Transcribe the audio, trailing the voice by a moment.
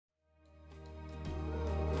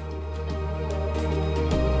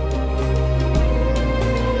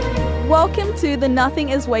Welcome to the Nothing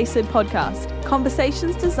is Wasted podcast.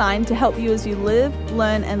 Conversations designed to help you as you live,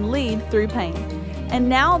 learn, and lead through pain. And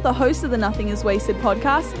now, the host of the Nothing is Wasted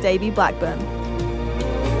podcast, Davey Blackburn.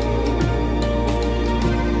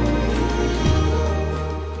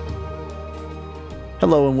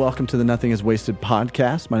 Hello and welcome to the Nothing is Wasted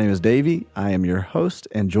podcast. My name is Davey. I am your host,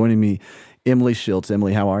 and joining me, Emily Schiltz.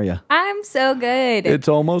 Emily, how are you? I'm so good. It's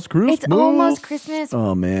almost Christmas. It's almost Christmas.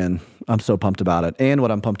 Oh, man. I'm so pumped about it. And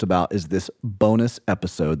what I'm pumped about is this bonus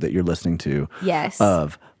episode that you're listening to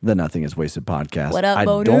of the Nothing is Wasted podcast. What up, I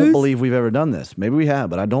bonus? don't believe we've ever done this. Maybe we have,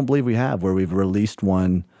 but I don't believe we have, where we've released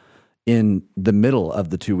one in the middle of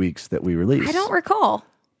the 2 weeks that we released. I don't recall.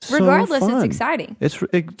 So Regardless, fun. it's exciting. It's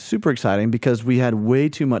super exciting because we had way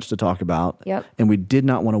too much to talk about. Yep. And we did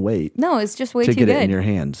not want to wait. No, it's just way to too get good. it in your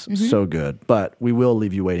hands. Mm-hmm. So good. But we will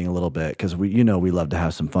leave you waiting a little bit because we love to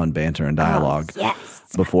have some fun banter and dialogue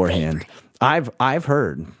beforehand. I've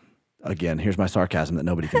heard, again, here's my sarcasm that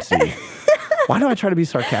nobody can see. Why do I try to be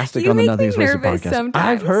sarcastic on the Nothing is Wasted podcast?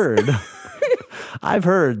 Sometimes. I've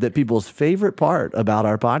heard that people's favorite part about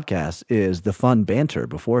our podcast is the fun banter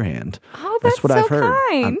beforehand. Oh, that's what so I've heard.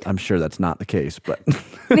 kind. I'm sure that's not the case, but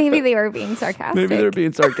Maybe they were being sarcastic. maybe they're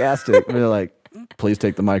being sarcastic. They're like, please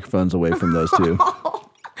take the microphones away from those two. No,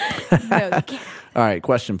 you can't. All right,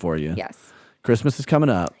 question for you. Yes. Christmas is coming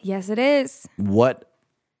up. Yes, it is. What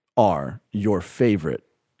are your favorite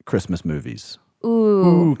Christmas movies?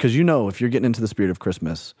 Ooh. Because if you're getting into the spirit of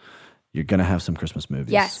Christmas, you're going to have some Christmas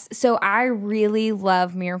movies. Yes. So I really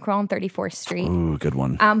love Miracle on 34th Street. Ooh, good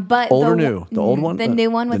one. But old or new? The old one? The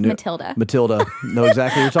new one with Matilda. Matilda. Know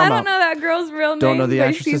exactly what you're talking I about. don't know that girl's real name. Don't know the but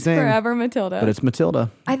actress's she's name. forever Matilda. But it's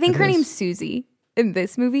Matilda. I think her name's Susie in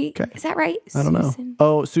this movie. Okay. Is that right? I don't know.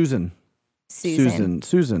 Oh, Susan. Susan.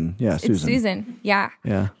 Yeah, Susan. It's Susan. Yeah.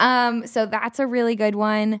 Yeah. So that's a really good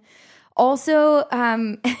one. Also,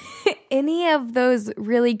 any of those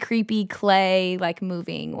really creepy clay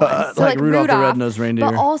moving ones. So like Rudolph the Red-Nosed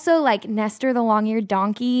Reindeer. But also like Nestor the Long-Eared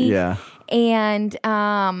Donkey. Yeah. And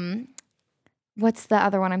what's the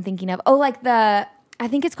other one I'm thinking of? Oh, I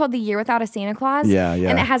think it's called The Year Without a Santa Claus. Yeah, yeah.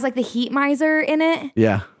 And it has the heat miser in it.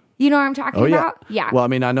 Yeah. You know what I'm talking about? Yeah. Well, I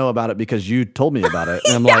mean, I know about it because you told me about it.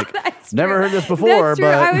 And I'm that's never true. heard this before. That's true.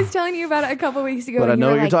 But I was telling you about it a couple weeks ago. But I and know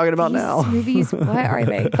you what were you're talking about "These now." movies, what are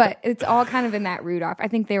they? But it's all kind of in that Rudolph. I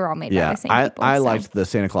think they were all made by the same people. I so. liked the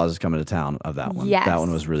Santa Claus is Coming to Town of that one. Yes. That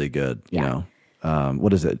one was really good. You know,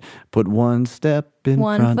 what is it? Put one step in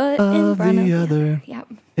One front foot of in front the of other. Yep.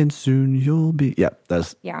 And soon you'll be. Yep,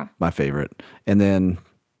 that's my favorite. And then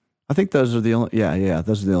I think those are the only.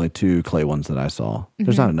 Those are the only two clay ones that I saw.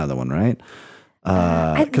 There's not another one, right?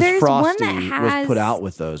 Because Frosty was put out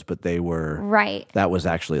with those, but they were that was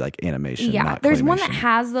actually animation. Yeah, not there's claymation. one that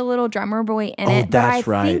has the little drummer boy in it. That's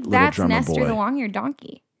but I think little that's drummer Nestor boy. the Long-Eared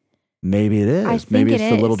Donkey. Maybe it is. I think maybe it's it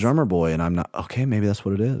the little is. drummer boy, and I'm not okay. Maybe that's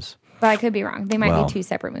what it is. But I could be wrong. They might be two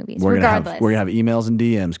separate movies. We're Regardless, gonna have emails and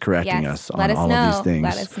DMs correcting us on all of these things.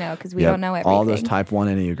 Let us know because we don't know everything. All those Type 1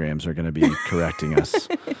 Enneagrams are going to be correcting us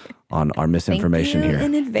on our misinformation here.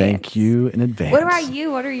 Thank you in advance. What about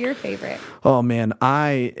you? What are your favorite? Oh man,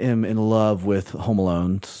 I am in love with Home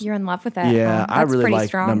Alone. You're in love with that. Yeah, huh? I really pretty like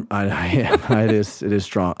strong. I am. It is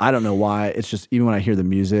strong. I don't know why. It's just even when I hear the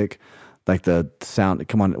music, the sound.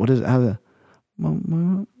 Come on, what is it? How the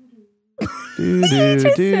do do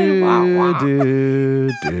do do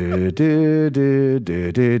do do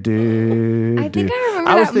do do do. I think I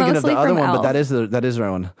remember I was that thinking of mostly the other from one, Elf. but that is the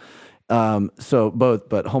right one. So both,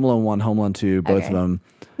 but Home Alone 1, Home Alone 2, both of them.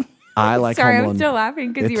 I like Sorry, Home I'm Alone. still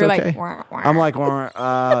laughing because you It's were okay. like, wah, wah. I'm like,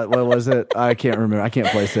 what was it? I can't remember. I can't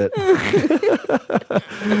place it.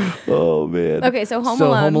 Oh man. Okay, so Home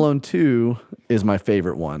Alone. Home Alone 2 is my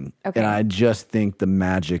favorite one. Okay. And I just think the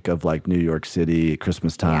magic of New York City,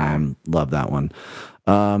 Christmas time, love that one.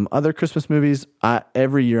 Other Christmas movies,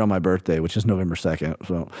 every year on my birthday, which is November 2nd,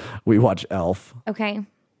 so we watch Elf. Okay.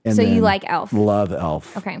 And So you then like Elf? Love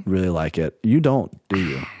Elf. Okay. Really like it. You don't, do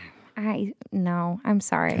you? No, I'm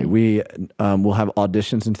sorry. Okay, we will have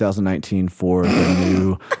auditions in 2019 for the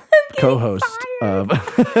new co-host of.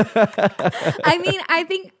 I mean, I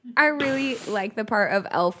think I really like the part of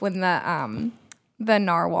Elf when the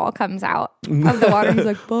narwhal comes out of the water. He's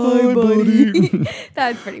like, "Bye, buddy."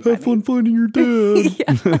 That's pretty funny. Have fun finding your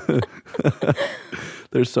dad.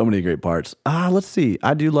 There's so many great parts. Let's see.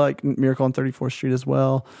 I do like Miracle on 34th Street as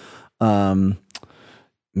well.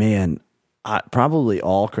 Man, probably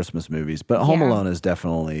all Christmas movies, but Home Alone is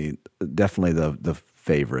definitely the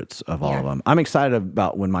favorites of all of them. I'm excited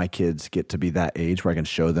about when my kids get to be that age where I can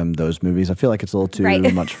show them those movies. I feel like it's a little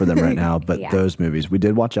too much for them right now, but those movies, we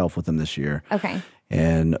did watch Elf with them this year. Okay.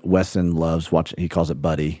 And Weston loves watching. He calls it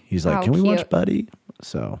Buddy. He's like, "Can we watch Buddy?"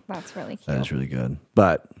 So that's really cute. That is really good.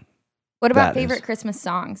 But what about favorite Christmas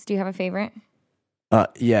songs? Do you have a favorite?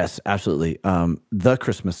 Yes, absolutely. The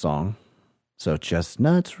Christmas song. So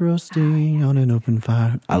chestnuts roasting on an open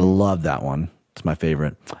fire. I love that one. It's my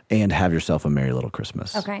favorite. And Have Yourself a Merry Little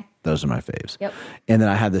Christmas. Okay. Those are my faves. Yep. And then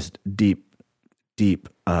I have this deep,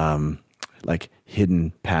 like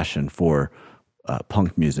hidden passion for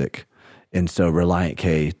punk music. And so Reliant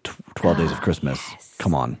K, 12 Days of Christmas. Yes.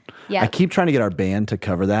 Come on. Yep. I keep trying to get our band to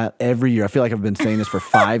cover that every year. I feel like I've been saying this for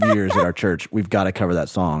 5 years at our church. We've got to cover that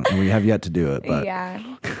song. And we have yet to do it. But yeah,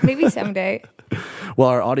 maybe someday. Well,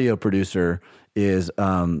 our audio producer is,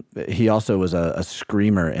 he also was a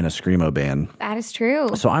screamer in a screamo band. That is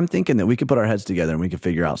true. So I'm thinking that we could put our heads together and we could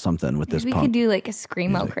figure out something with this punk. We could do like a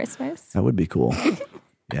screamo Christmas. That would be cool.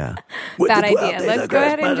 Yeah. Bad idea. Let's go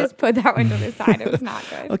ahead and just put that one to the side. It was not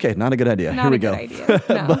good. Okay, not a good idea. Here we go. Idea.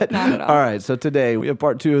 No, not at all. All right, so today we have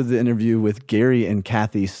part 2 of the interview with Gary and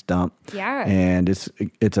Kathy Stump. Yeah. And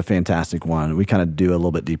it's a fantastic one. We kind of do a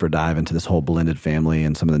little bit deeper dive into this whole blended family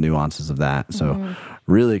and some of the nuances of that. So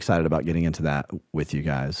really excited about getting into that with you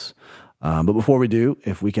guys. But before we do,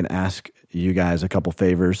 if we can ask you guys a couple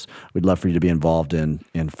favors, we'd love for you to be involved in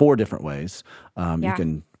 4 different ways. You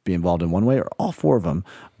can be involved in one way or all 4 of them,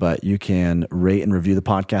 but you can rate and review the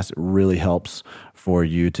podcast. It really helps for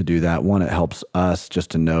you to do that. One, it helps us just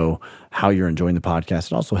to know how you're enjoying the podcast.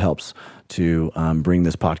 It also helps to bring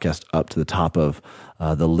this podcast up to the top of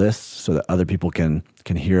the list so that other people can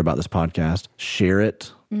hear about this podcast. Share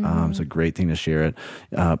it. It's a great thing to share it.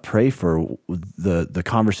 Pray for the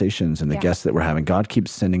conversations and the guests that we're having. God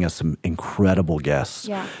keeps sending us some incredible guests.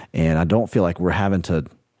 Yeah. And I don't feel like we're having to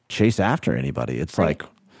chase after anybody. It's like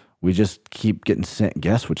we just keep getting sent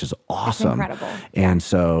guests, which is awesome. It's incredible. And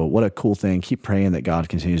so what a cool thing. Keep praying that God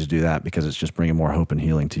continues to do that because it's just bringing more hope and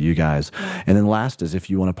healing to you guys. Yeah. And then last is if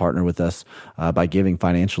you want to partner with us by giving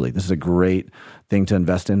financially. This is a great thing to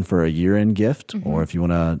invest in for a year-end gift, or if you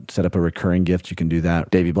want to set up a recurring gift, you can do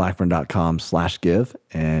that. DaveyBlackburn.com/give,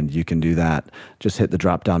 and you can do that. Just hit the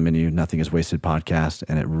drop-down menu, Nothing is Wasted podcast,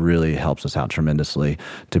 and it really helps us out tremendously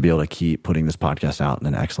to be able to keep putting this podcast out in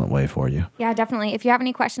an excellent way for you. Yeah, definitely. If you have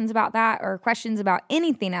any questions about that or questions about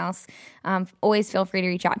anything else, always feel free to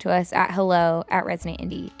reach out to us at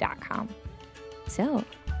hello@resonateindy.com. So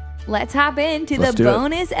let's hop into the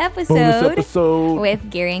bonus episode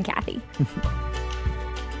with Gary and Kathy.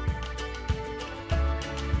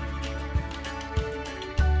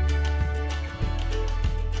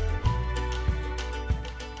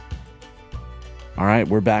 All right,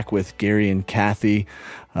 we're back with Gary and Kathy.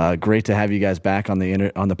 Great to have you guys back on the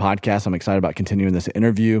podcast. I'm excited about continuing this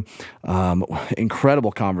interview.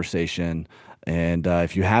 Incredible conversation. And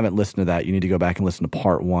if you haven't listened to that, you need to go back and listen to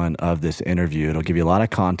part 1 of this interview. It'll give you a lot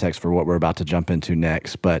of context for what we're about to jump into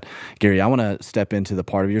next. But Gary, I want to step into the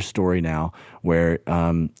part of your story now where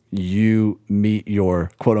you meet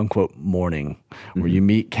your quote-unquote mourning, where you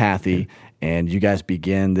meet Kathy and you guys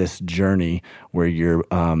begin this journey where you're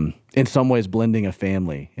in some ways blending a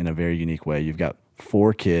family in a very unique way. You've got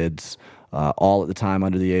 4 kids, all at the time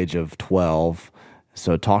under the age of 12.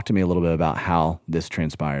 So talk to me a little bit about how this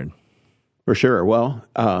transpired. For sure. Well,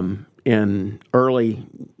 in early,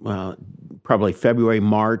 probably February,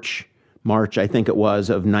 March, I think it was,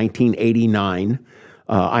 of 1989,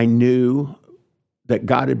 I knew that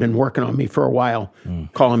God had been working on me for a while,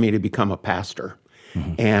 calling me to become a pastor.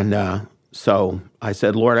 And so I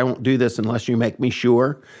said, Lord, I won't do this unless you make me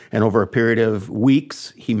sure. And over a period of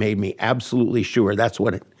weeks, he made me absolutely sure that's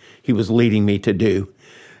what he was leading me to do.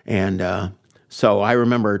 And so I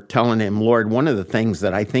remember telling him, Lord, one of the things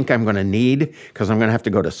that I think I'm going to need, because I'm going to have to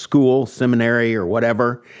go to school, seminary, or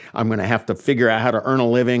whatever, I'm going to have to figure out how to earn a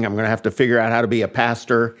living. I'm going to have to figure out how to be a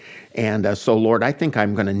pastor. And so, Lord, I think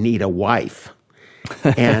I'm going to need a wife.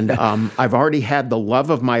 And I've already had the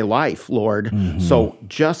love of my life, Lord. So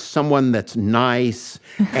just someone that's nice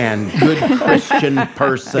and good Christian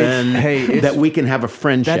person that we can have a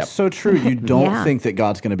friendship. That's so true. You don't think that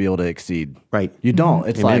God's going to be able to exceed. Right. You don't.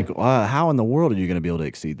 It's like, how in the world are you going to be able to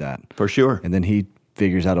exceed that? For sure. And then he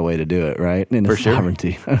figures out a way to do it, right? In his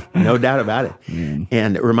sovereignty. No doubt about it.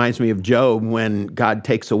 And it reminds me of Job when God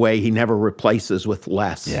takes away, he never replaces with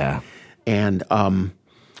less. Yeah. And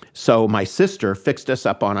so my sister fixed us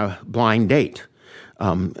up on a blind date.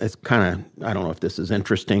 It's kind of, I don't know if this is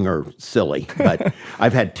interesting or silly, but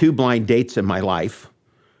I've had 2 blind dates in my life.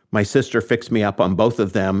 my sister fixed me up on both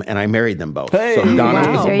of them, and I married them both. Hey, so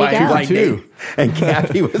Donna was a blind date, and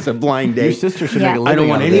Kathy was a blind date. Your sister should make a living. I don't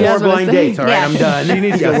want any more blind dates. All right, I'm done. She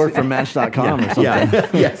needs to go work for Match.com or something.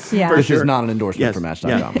 Yes, for This sure. is not an endorsement for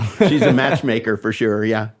Match.com. Yeah. She's a matchmaker for sure,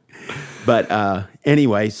 yeah. But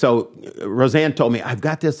anyway, so Roseanne told me, I've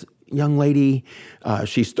got this young lady.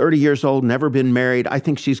 She's 30 years old, never been married. I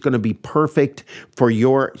think she's going to be perfect for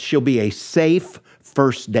she'll be a safe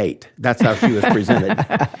first date. That's how she was presented.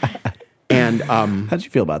 And how'd you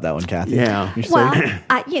feel about that one, Kathy? Yeah. Well,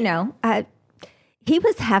 he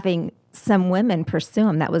was having some women pursue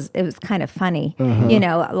him. It was kind of funny.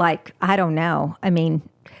 Like, I don't know. I mean,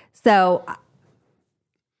 so,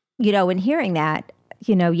 in hearing that,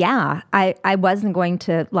 I wasn't going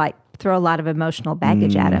to like throw a lot of emotional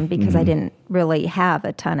baggage at him because I didn't really have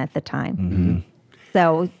a ton at the time. Mm-hmm.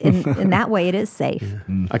 So in that way, it is safe.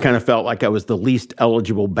 I kind of felt like I was the least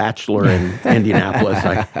eligible bachelor in Indianapolis.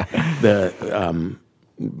 The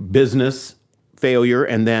business failure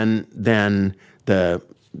and then the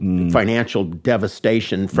financial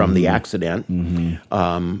devastation from the accident.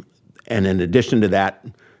 Mm-hmm. And in addition to that,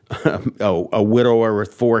 a widower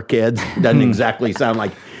with 4 kids doesn't exactly sound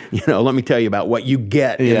like, let me tell you about what you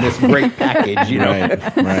get in this great package,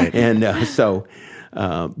 Right. And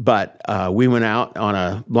but we went out on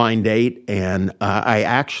a blind date, and I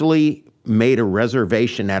actually made a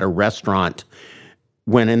reservation at a restaurant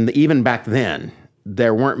when even back then,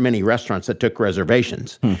 there weren't many restaurants that took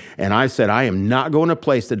reservations. And I said, I am not going to a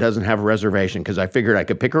place that doesn't have a reservation because I figured I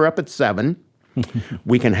could pick her up at 7.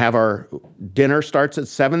 We can have our dinner starts at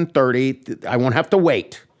 7:30. I won't have to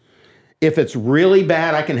wait. If it's really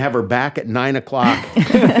bad, I can have her back at 9 o'clock.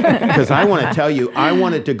 Because I want to tell you, I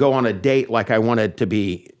wanted to go on a date like I wanted to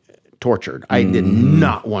be tortured. I did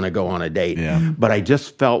not want to go on a date. Yeah. But I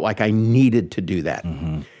just felt like I needed to do that.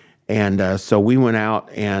 Mm-hmm. And so we went out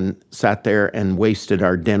and sat there and wasted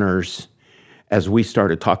our dinners as we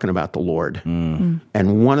started talking about the Lord. Mm-hmm.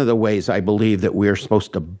 And one of the ways I believe that we're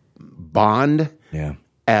supposed to bond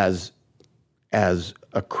as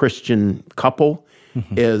a Christian couple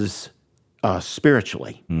is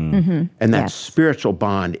spiritually. Mm-hmm. And that spiritual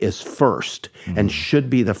bond is first and should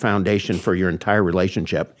be the foundation for your entire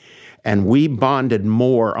relationship. And we bonded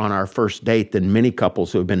more on our first date than many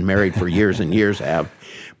couples who have been married for years and years have,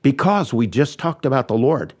 because we just talked about the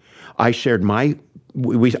Lord. I shared I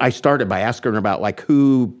started by asking her about like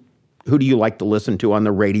who do you like to listen to on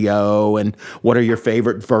the radio and what are your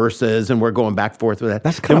favorite verses, and we're going back and forth with that.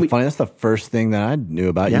 That's kind of funny. That's the first thing that I knew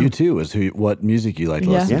about you too, was what music you like to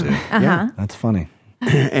listen to. Uh-huh. That's funny.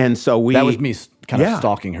 And so that was me kind of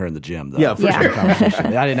stalking her in the gym, though. Yeah, for sure.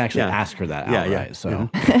 Conversation. I didn't actually ask her that outright. So,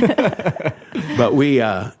 but we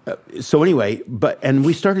so anyway, and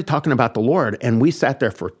we started talking about the Lord, and we sat there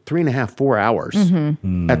for 3.5, 4 hours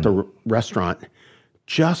at the restaurant,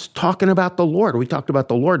 just talking about the Lord. We talked about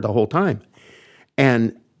the Lord the whole time,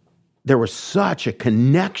 and there was such a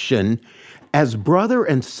connection as brother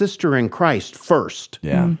and sister in Christ first.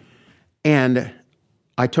 Yeah, and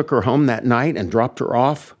I took her home that night and dropped her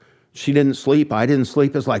off. She didn't sleep. I didn't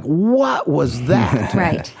sleep. It's like, what was that?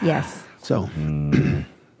 Right. Yes. So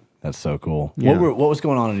that's so cool. Yeah. What was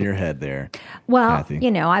going on in your head there? Well,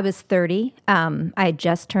 Kathy? I was 30. I had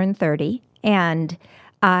just turned 30, and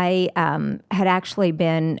I had actually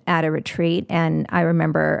been at a retreat, and I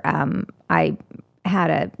remember I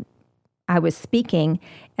was speaking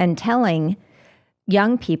and telling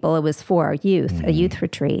young people, it was for youth, a youth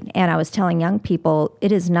retreat, and I was telling young people,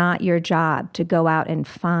 it is not your job to go out and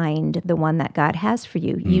find the one that God has for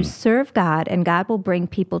you. You serve God, and God will bring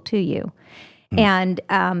people to you. And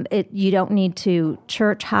you don't need to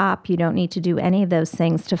church hop. You don't need to do any of those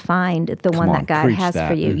things to find the one that God has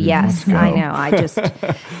for you. Yes, I know. I just,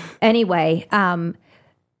 anyway,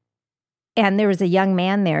 and there was a young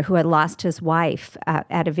man there who had lost his wife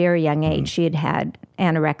at a very young age. She had had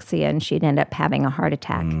anorexia, and she'd ended up having a heart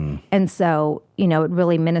attack. And so, it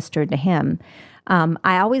really ministered to him.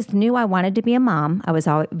 I always knew I wanted to be a mom. I was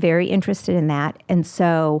always very interested in that. And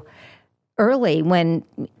so early, when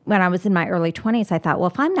I was in my early 20s, I thought, well,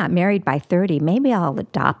 if I'm not married by 30, maybe I'll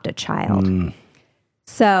adopt a child.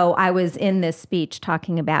 So I was in this speech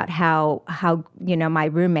talking about how my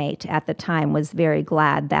roommate at the time was very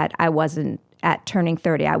glad that I wasn't, at turning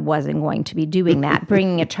 30, I wasn't going to be doing that,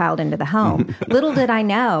 bringing a child into the home. Little did I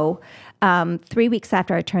know, 3 weeks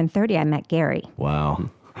after I turned 30, I met Gary. Wow.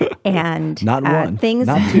 And not one, things,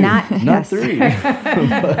 not two, not yes. 3,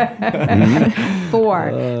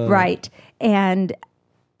 4, right? And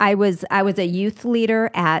I was a youth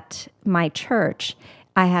leader at my church.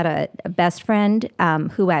 I had a best friend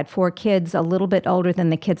who had 4 kids, a little bit older than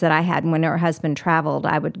the kids that I had. And when her husband traveled,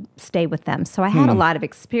 I would stay with them. So I had a lot of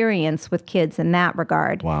experience with kids in that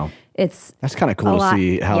regard. Wow. That's kind of cool to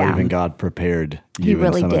see how even God prepared you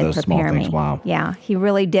in some of those small things. Wow. Yeah, he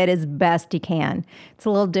really did his best he can. It's a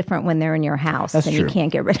little different when they're in your house and you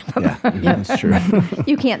can't get rid of them. Yeah, that's true.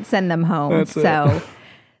 You can't send them home. So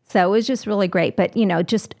it was just really great. But,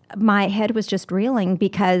 just my head was just reeling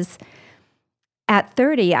because at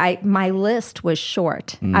 30, my list was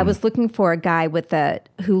short. I was looking for a guy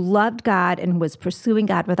who loved God and was pursuing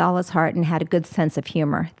God with all his heart and had a good sense of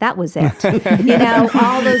humor. That was it.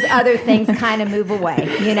 All those other things kind of move away,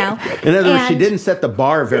 In other words, she didn't set the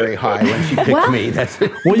bar very high when she picked me. That's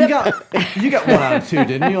well, you got 1 out of 2,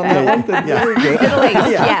 didn't you? On that one? At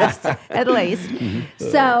least, yes, at least.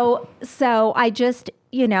 So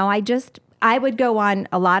I would go on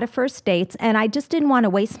a lot of first dates, and I just didn't want to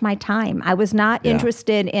waste my time. I was not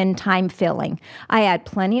interested in time filling. I had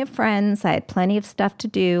plenty of friends. I had plenty of stuff to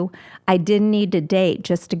do. I didn't need to date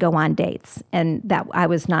just to go on dates, and that I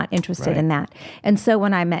was not interested in that. And so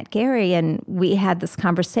when I met Gary and we had this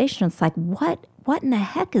conversation, it's like, what in the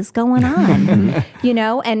heck is going on?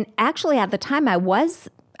 And actually at the time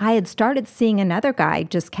I had started seeing another guy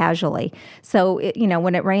just casually. So,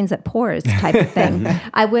 when it rains, it pours type of thing.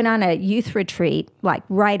 I went on a youth retreat, like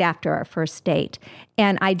right after our first date,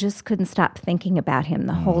 and I just couldn't stop thinking about him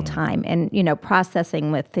the whole time and,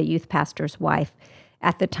 processing with the youth pastor's wife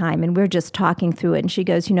at the time. And we're just talking through it. And she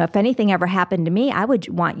goes, if anything ever happened to me, I would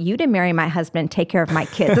want you to marry my husband and take care of my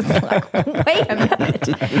kids. It's like, wait a minute.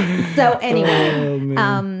 So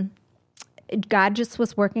anyway, God just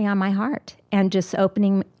was working on my heart and just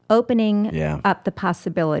opening up the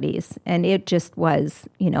possibilities. And it just was,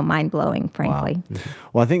 mind-blowing, frankly. Wow.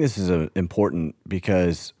 Well, I think this is important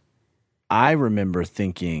because I remember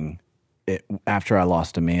thinking after I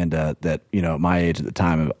lost Amanda that, at my age at the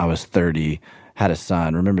time, I was 30, had a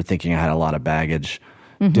son. I remember thinking I had a lot of baggage.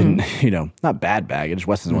 Didn't, not bad baggage.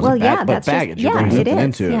 Weston wasn't bad, but baggage. You're bringing something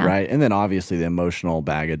into it, right? And then obviously the emotional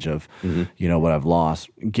baggage of, what I've lost.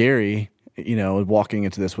 Gary, walking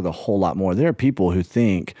into this with a whole lot more. There are people who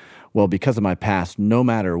think, well, because of my past, no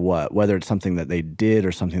matter what, whether it's something that they did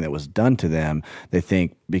or something that was done to them, they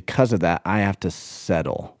think because of that, I have to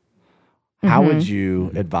settle. How would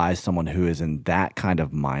you advise someone who is in that kind of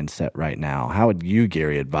mindset right now? How would you,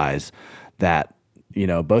 Gary, advise that,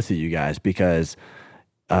 both of you guys? Because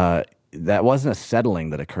that wasn't a settling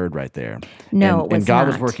that occurred right there. No, it was and God not.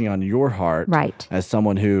 was working on your heart as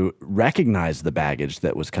someone who recognized the baggage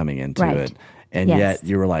that was coming into it. And yet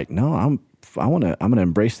you were like, no, I'm going to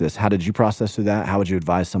embrace this. How did you process through that? How would you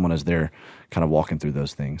advise someone as they're kind of walking through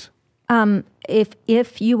those things?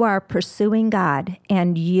 If you are pursuing God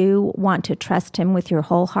and you want to trust Him with your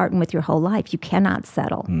whole heart and with your whole life, you cannot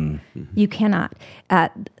settle. You cannot.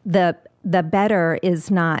 The better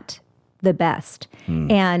is not the best.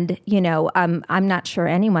 And, I'm not sure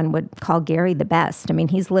anyone would call Gary the best. I mean,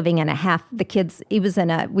 he's living in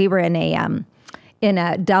we were in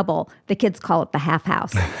a double. The kids call it the half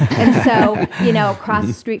house. And so, across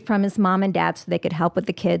the street from his mom and dad so they could help with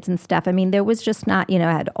the kids and stuff. I mean, there was just not,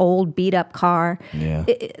 had old beat up car. Yeah.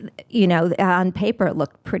 On paper it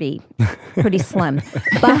looked pretty slim.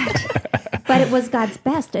 But it was God's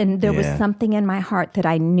best. And there was something in my heart that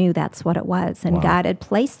I knew that's what it was. And God had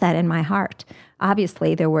placed that in my heart.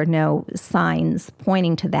 Obviously, there were no signs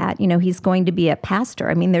pointing to that. He's going to be a pastor.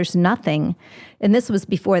 I mean, there's nothing. And this was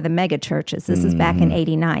before the mega churches. This is back in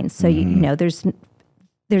 89. So,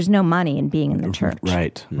 there's no money in being in the church.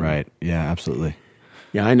 Right. Yeah, absolutely.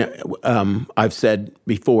 Yeah, I know. I've said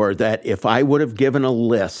before that if I would have given a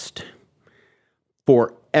list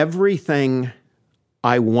for everything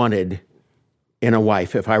I wanted in a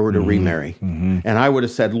wife if I were to remarry. And I would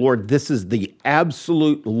have said, Lord, this is the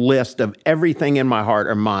absolute list of everything in my heart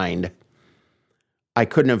or mind. I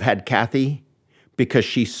couldn't have had Kathy because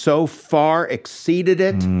she so far exceeded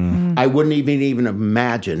it, I wouldn't even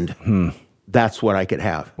imagined that's what I could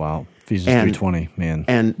have. Wow. Ephesians 3:20, man.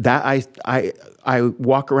 And that I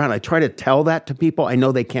walk around, I try to tell that to people. I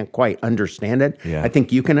know they can't quite understand it. Yeah. I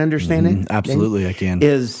think you can understand it. Absolutely, I can.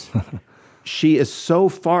 She is so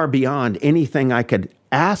far beyond anything I could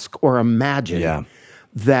ask or imagine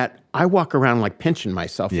that I walk around like pinching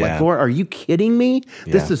myself. Like, Lord, are you kidding me?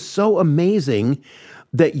 This is so amazing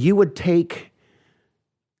that you would take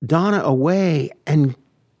Donna away and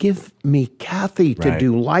give me Kathy to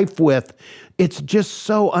do life with. It's just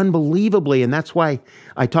so unbelievably. And that's why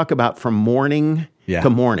I talk about from mourning to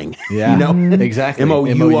mourning. Yeah, exactly.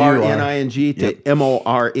 mourning to morning.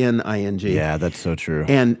 Yeah, that's so true.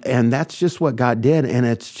 And that's just what God did. And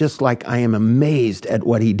it's just like I am amazed at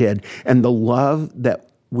what he did. And the love that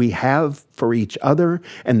we have for each other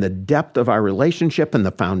and the depth of our relationship and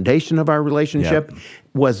the foundation of our relationship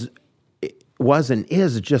was and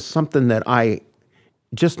is just something that I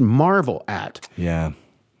just marvel at. Yeah.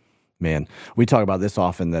 Man, we talk about this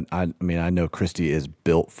often that I know Kristi is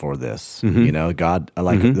built for this. You know, God,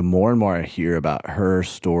 the more and more I hear about her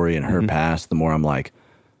story and her past, the more I'm like,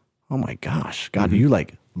 oh my gosh, God, you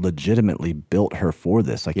like legitimately built her for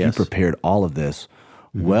this. Like you prepared all of this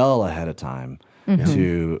well ahead of time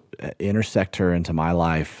to intersect her into my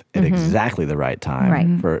life at exactly the right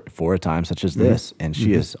time for a time such as this. And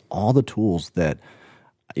she has all the tools that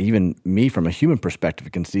even me from a human perspective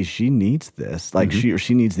can see she needs this. Like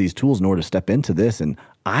she needs these tools in order to step into this. And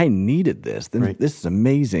I needed this. This is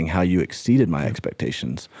amazing how you exceeded my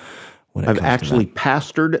expectations. I've actually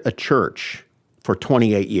pastored a church for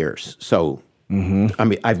 28 years. So, I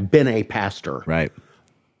mean, I've been a pastor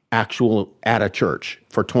at a church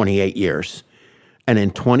for 28 years. And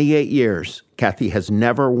in 28 years, Kathy has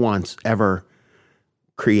never once ever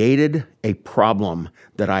created a problem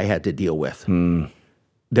that I had to deal with.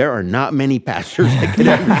 There are not many pastors that could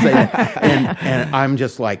ever say that. And I'm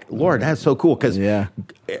just like, Lord, that's so cool. Because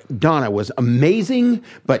Donna was amazing,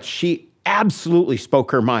 but she absolutely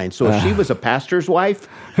spoke her mind. So if she was a pastor's wife,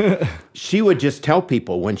 she would just tell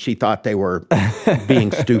people when she thought they were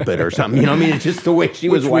being stupid or something. You know what I mean? It's just the way she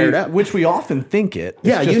was wired up. Which we often think it.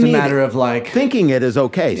 It's just a matter of like... Thinking it is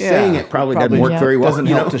okay. Saying it probably doesn't work very well. It doesn't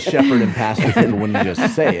help to shepherd and pastor people when you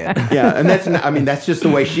just say it. Yeah, and that's just the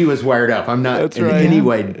way she was wired up. I'm not in any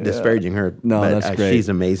way disparaging her. No, but, that's great. She's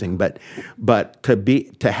amazing. But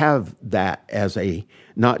to have that as a,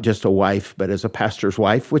 not just a wife, but as a pastor's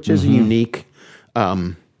wife, which is a unique...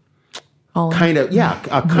 kind of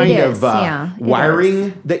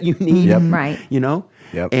wiring that you need, right? You know,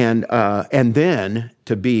 and then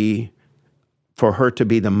for her to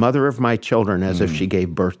be the mother of my children as if she gave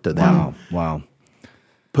birth to them. Wow,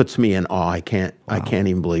 puts me in awe. I can't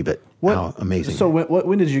even believe it. How amazing! So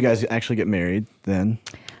when did you guys actually get married then?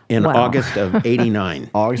 In August of '89.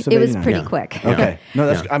 August of '89. It was pretty quick. Okay. No,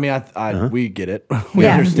 that's. I mean, we get it. We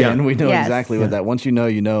understand. We know exactly what that. Once you know,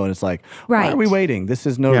 and it's like, why are we waiting? This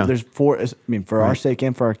is no. There's for our sake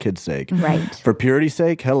and for our kids' sake. Right. For purity's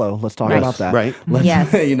sake. Hello. Let's talk about that. Right. Let's,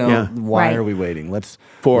 why are we waiting? Let's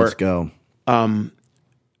go.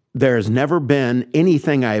 There's never been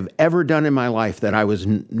anything I've ever done in my life that I was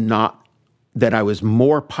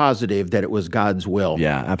more positive that it was God's will.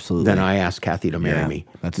 Yeah, absolutely. Than I asked Kathy to marry me.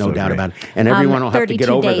 That's no so doubt great. about it. And everyone will have to get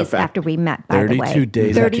over the fact. 32 days after we met, by the way. 32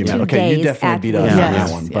 days after you met. Okay, you definitely beat us on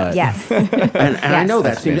that one. But. Yes. And I know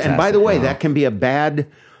that seems, and by the way, that can be a bad...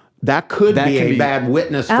 That could be a bad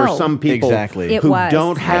witness for some people who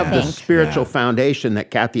don't have the spiritual foundation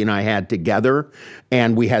that Kathy and I had together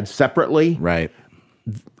and we had separately. Right.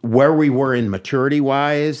 Where we were in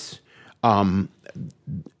maturity-wise...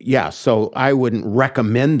 so I wouldn't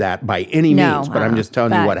recommend that by any means, but I'm just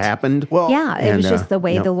telling you what happened. Well, it was just the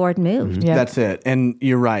way the Lord moved. Yep. That's it. And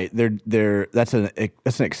you're right. That's an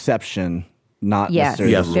exception, not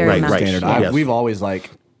necessarily the standard. Yes. We've always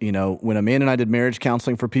when Amanda and I did marriage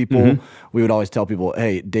counseling for people, we would always tell people,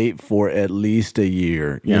 hey, date for at least a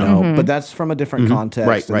year, you know, but that's from a different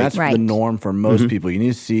context. And that's the norm for most people. You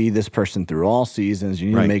need to see this person through all seasons. You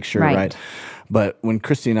need to make sure, right? But when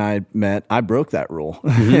Kristi and I met, I broke that rule.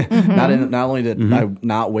 Not only did I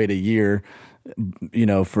not wait a year,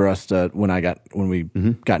 for us to when we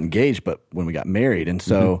got engaged, but when we got married, and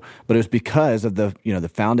so, but it was because of the the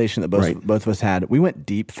foundation that both of us had. We went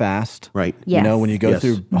deep fast, right? Yes. When you go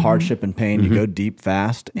through hardship and pain, you go deep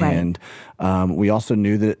fast, and we also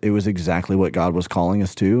knew that it was exactly what God was calling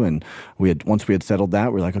us to, and once we had settled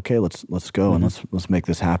that, we're like, okay, let's go and let's make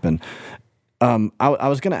this happen. I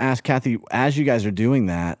was going to ask Kathy, as you guys are doing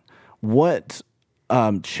that, what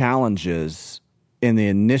challenges in the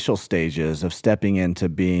initial stages of stepping into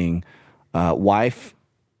being wife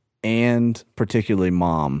and particularly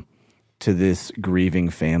mom to this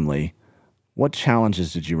grieving family, what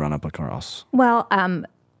challenges did you run up across? Well,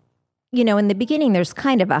 in the beginning, there's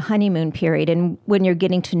kind of a honeymoon period, and when you're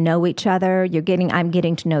getting to know each other, I'm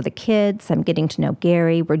getting to know the kids, I'm getting to know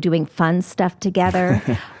Gary, we're doing fun stuff together.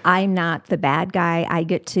 I'm not the bad guy. I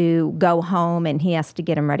get to go home, and he has to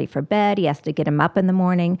get him ready for bed, he has to get him up in the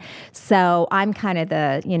morning. So I'm kind of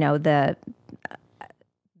the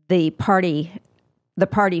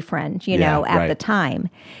party friend, at the time.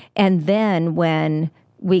 And then when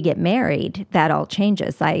we get married, that all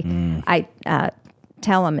changes. I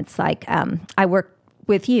tell him it's like I work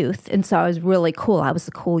with youth, and so I was really cool. I was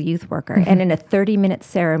a cool youth worker. And in a 30-minute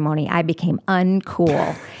ceremony, I became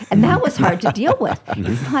uncool. And that was hard to deal with.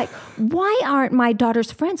 It's like, why aren't my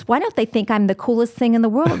daughters friends? Why don't they think I'm the coolest thing in the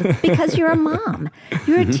world? It's because you're a mom.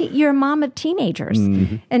 You're a mom of teenagers.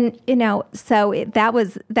 And, so that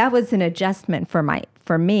was an adjustment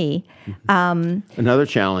for me. Another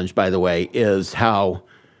challenge, by the way, is how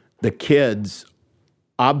the kids,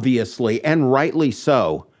 obviously, and rightly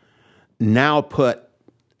so, now put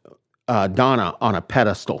Donna on a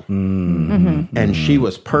pedestal. And she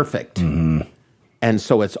was perfect. And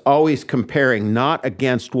so it's always comparing not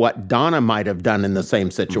against what Donna might have done in the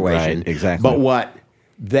same situation, right, exactly, but what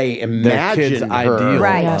they imagined her. Ideal.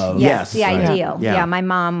 Right. Yes, the right. ideal. Yeah, my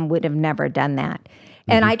mom would have never done that.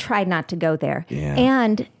 And I tried not to go there. Yeah.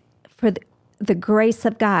 And for the grace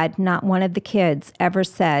of God, not one of the kids ever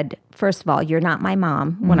said, first of all, you're not my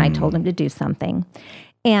mom, when I told him to do something.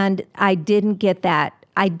 And I didn't get that.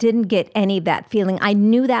 I didn't get any of that feeling. I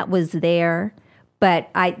knew that was there, but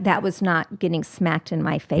that was not getting smacked in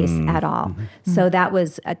my face at all. So that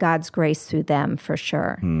was God's grace through them, for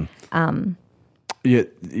sure.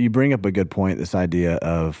 You bring up a good point, this idea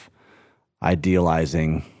of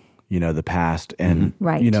idealizing, the past. And,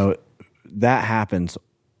 right. That happens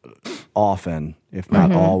often, if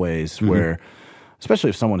not always, where,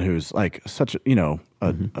 especially if someone who's like such a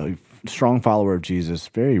strong follower of Jesus,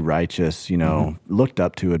 very righteous, looked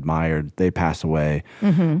up to, admired, they pass away.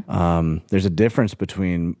 There's a difference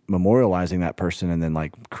between memorializing that person and then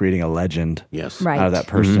like creating a legend out of that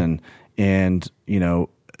person. And,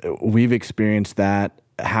 we've experienced that.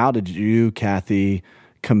 How did you, Kathy,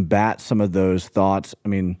 combat some of those thoughts? I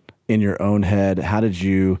mean, in your own head, how did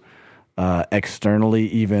you externally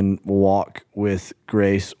even walk with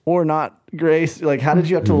grace or not grace? Like, how did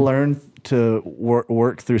you have to learn to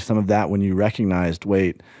work through some of that when you recognized,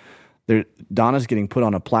 wait, Donna's getting put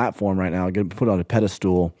on a platform right now, getting put on a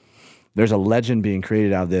pedestal. There's a legend being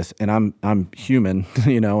created out of this, and I'm human,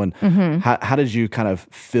 and how did you kind of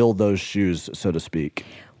fill those shoes, so to speak?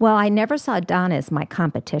 Well, I never saw Donna as my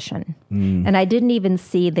competition, and I didn't even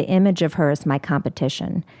see the image of her as my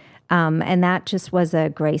competition. And that just was a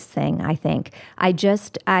grace thing, I think.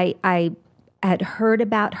 I had heard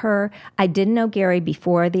about her. I didn't know Gary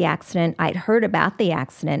before the accident. I'd heard about the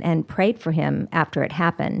accident and prayed for him after it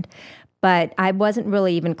happened. But I wasn't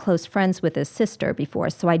really even close friends with his sister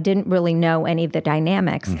before, so I didn't really know any of the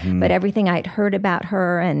dynamics. But everything I'd heard about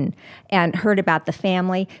her and heard about the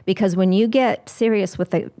family, because when you get serious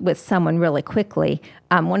with someone really quickly,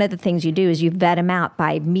 one of the things you do is you vet him out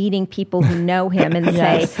by meeting people who know him and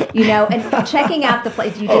say, and checking out the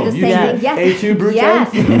place. You did the same thing. Yes. A2 Brute?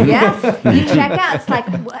 Yes. You check out. It's like,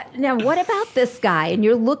 what about this guy? And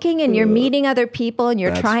you're looking and you're meeting other people and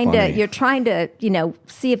you're trying to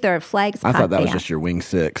see if there are flags. I thought that was just your wing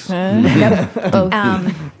six. Yes.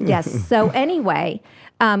 So anyway,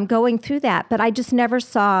 going through that, but I just never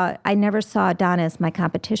saw Donna as my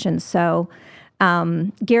competition. So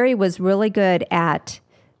Gary was really good at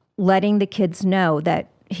letting the kids know that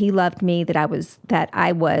he loved me, that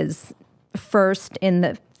I was first in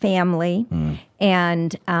the family,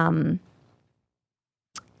 and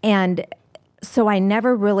so I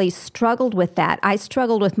never really struggled with that. I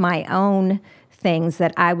struggled with my own things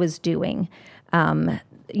that I was doing.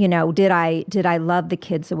 Did I love the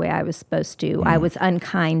kids the way I was supposed to? I was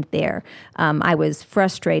unkind there. I was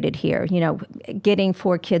frustrated here. Getting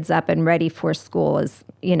 4 kids up and ready for school is,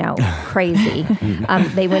 crazy.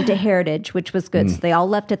 They went to Heritage, which was good. So they all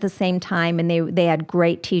left at the same time, and they had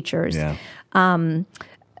great teachers. Yeah.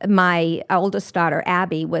 My oldest daughter,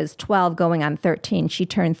 Abby, was 12 going on 13. She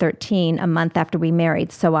turned 13 a month after we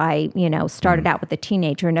married. So I, started out with a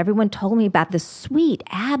teenager, and everyone told me about this sweet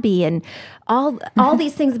Abby and all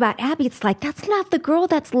these things about Abby. It's like, that's not the girl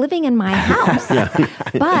that's living in my house.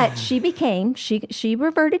 But she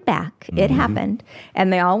reverted back. It happened.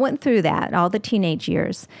 And they all went through that, all the teenage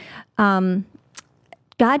years. God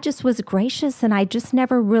just was gracious, and I just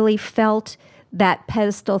never really felt that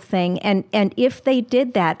pedestal thing, and if they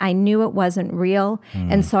did that, I knew it wasn't real,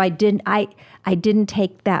 and so I didn't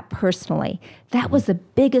take that personally. That was the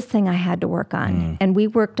biggest thing I had to work on, and we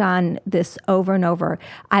worked on this over and over.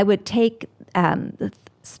 I would take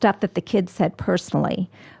stuff that the kids said personally,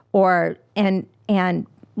 and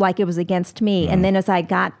like it was against me, and then as I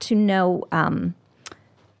got to know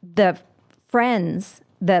the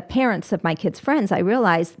parents of my kids' friends, I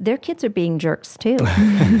realized their kids are being jerks too.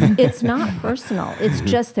 It's not personal. It's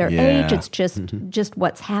just their age. It's just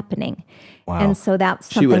what's happening. Wow. And so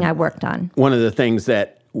that's something I worked on. One of the things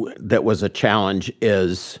that was a challenge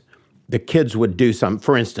is the kids would do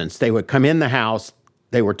for instance, they would come in the house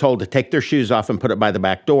they were told to take their shoes off and put it by the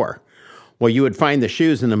back door. Well, you would find the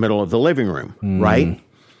shoes in the middle of the living room, right?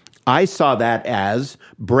 I saw that as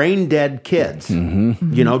brain dead kids,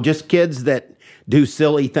 just kids that do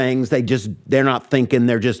silly things. They're not thinking,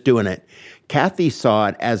 they're just doing it. Kathy saw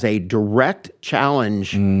it as a direct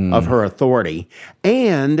challenge of her authority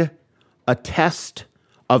and a test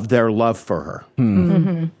of their love for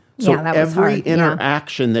her. So every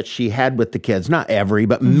interaction that she had with the kids, not every,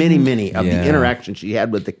 but many of the interactions she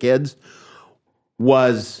had with the kids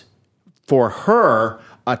was for her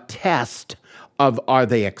a test of, are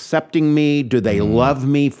they accepting me? Do they love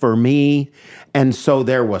me for me? And so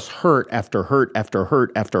there was hurt after hurt after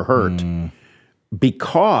hurt after hurt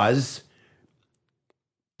because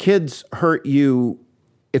kids hurt you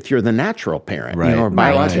if you're the natural parent, or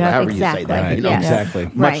biological, however you say that. Exactly.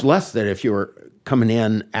 Much less than if you were coming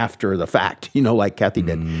in after the fact, like Kathy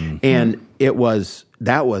did. And that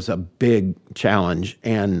was a big challenge.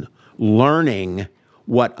 And learning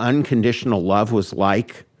what unconditional love was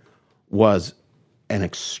like was an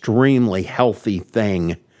extremely healthy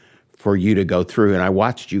thing for you to go through. And I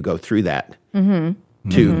watched you go through that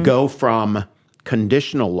to go from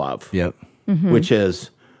conditional love, which is,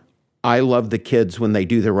 I love the kids when they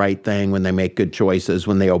do the right thing, when they make good choices,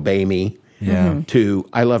 when they obey me, to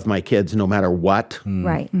I love my kids no matter what.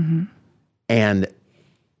 Right. And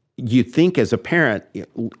you think as a parent,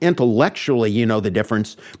 intellectually you know the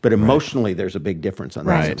difference, but emotionally there's a big difference on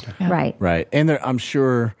that. Right. And I'm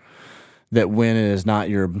sure that when it is not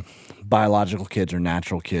your biological kids or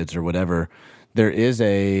natural kids or whatever, there's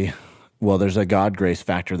a God grace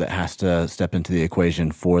factor that has to step into the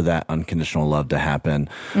equation for that unconditional love to happen.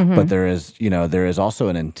 But there is also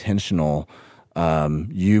an intentional,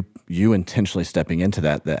 you intentionally stepping into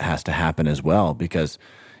that has to happen as well, because,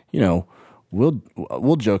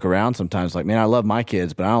 we'll joke around sometimes like, man, I love my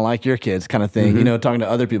kids, but I don't like your kids kind of thing, talking to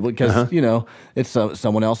other people because, it's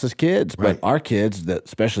someone else's kids, but our kids,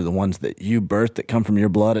 especially the ones that you birthed that come from your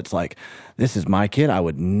blood, it's like, this is my kid. I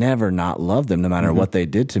would never not love them no matter what they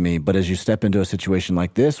did to me. But as you step into a situation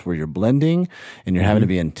like this where you're blending and you're having to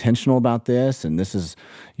be intentional about this, and this is,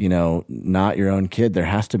 not your own kid, there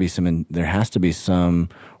has to be some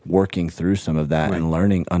working through some of that and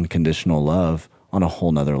learning unconditional love on a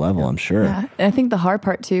whole nother level, I'm sure. Yeah. And I think the hard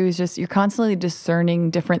part too is just you're constantly discerning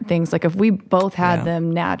different things. Like if we both had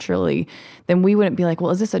them naturally, then we wouldn't be like,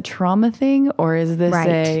 well, is this a trauma thing or is this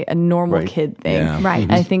a normal kid thing? Yeah. Right.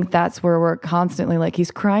 And I think that's where we're constantly like,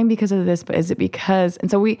 he's crying because of this, but is it because?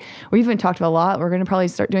 And so we've even talked about a lot. We're going to probably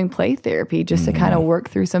start doing play therapy just to kind of work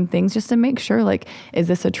through some things, just to make sure, like, is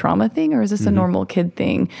this a trauma thing or is this a normal kid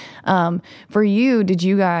thing? For you, did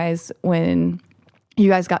you guys, when you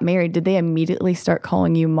guys got married, did they immediately start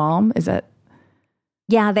calling you mom? Is that?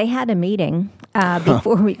 Yeah, they had a meeting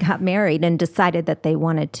before we got married and decided that they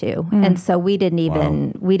wanted to, and so we didn't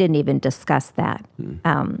even discuss that.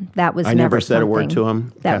 That was I never said a word to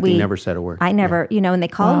him. Kathy never said a word. I never, and they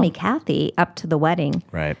called me Kathy up to the wedding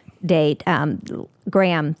date.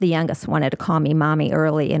 Graham, the youngest, wanted to call me mommy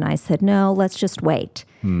early, and I said no, let's just wait.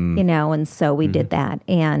 And so we did that,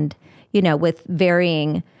 and with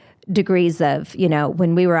varying degrees of,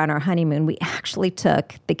 when we were on our honeymoon, we actually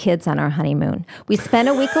took the kids on our honeymoon. We spent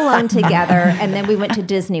a week alone together, and then we went to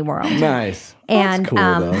Disney World. Nice. And that's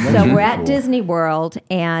cool, so we're at Disney World,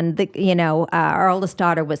 and our oldest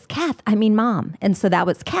daughter was Mom, and so that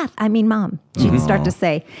was Mom. She'd start to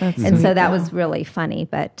say, and so that was really funny.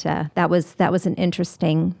 But that was an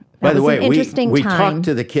interesting. By the way, we time. Talked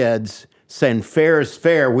to the kids. Saying fair is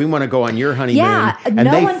fair. We want to go on your honeymoon. Yeah, and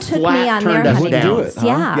no one took me on their honeymoons.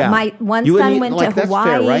 Yeah, my one son went to that's Hawaii.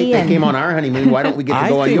 Fair, right? They came on our honeymoon. Why don't we get to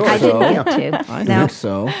go on yours? I didn't get to. I think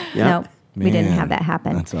so. Yeah. No, we didn't have that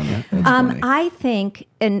happen. That's funny. I think,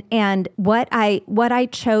 and what I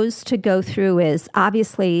chose to go through is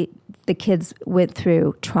obviously the kids went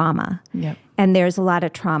through trauma. Yep. And there's a lot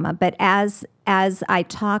of trauma. But as I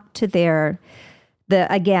talked to the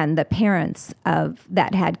parents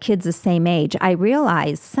that had kids the same age, I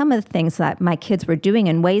realized some of the things that my kids were doing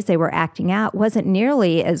and ways they were acting out wasn't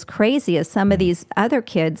nearly as crazy as some of these other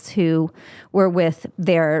kids who were with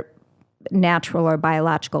their natural or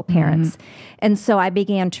biological parents. And so I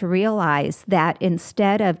began to realize that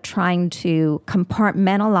instead of trying to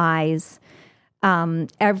compartmentalize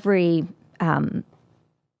every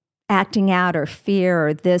acting out or fear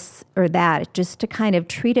or this or that, just to kind of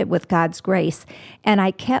treat it with God's grace. And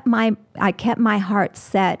I kept my heart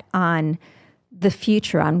set on the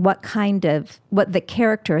future, on what the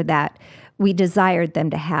character that we desired them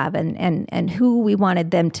to have and who we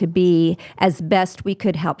wanted them to be as best we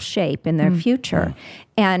could help shape in their future.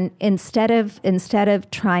 And instead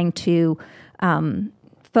of trying to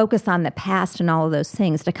focus on the past and all of those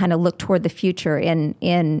things, to kind of look toward the future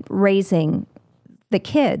in raising the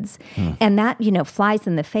kids. And that, flies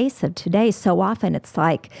in the face of today. So often it's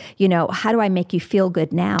like, how do I make you feel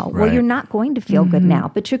good now? Right. Well, you're not going to feel good now,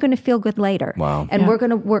 but you're going to feel good later. Wow. And we're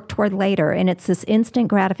going to work toward later. And it's this instant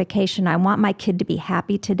gratification. I want my kid to be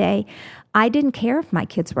happy today. I didn't care if my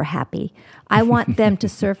kids were happy. I want them to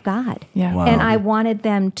serve God. Yeah. Wow. And I wanted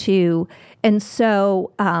them to, and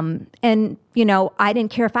so, I didn't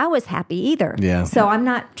care if I was happy either. Yeah. So I'm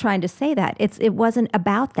not trying to say that. It wasn't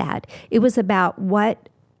about that. It was about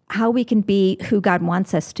how we can be who God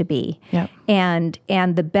wants us to be. Yep. And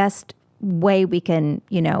the best way we can,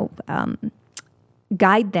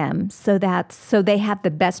 guide them so they have the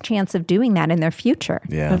best chance of doing that in their future.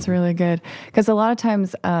 Yeah. That's really good. Because a lot of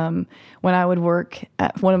times when I would work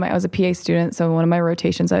at I was a PA student, so one of my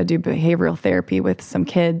rotations I would do behavioral therapy with some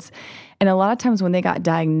kids. And a lot of times when they got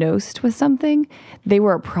diagnosed with something, they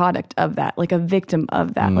were a product of that, like a victim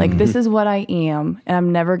of that. Like, this is what I am, and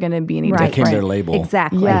I'm never going to be any different. That became their label.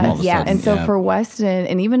 Exactly. Yeah. And so for Weston,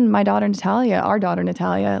 and even my daughter Natalia, our daughter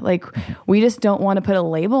Natalia, like, we just don't want to put a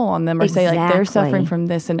label on them or say, like, they're suffering from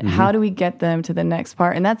this, and how do we get them to the next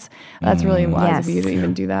part? And that's really wise of you to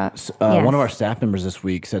even do that. One of our staff members this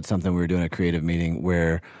week said something. We were doing a creative meeting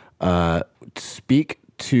where speak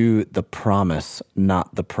to the promise,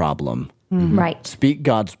 not the problem. Right. Speak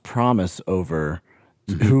God's promise over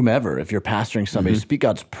whomever. If you're pastoring somebody, speak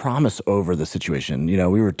God's promise over the situation.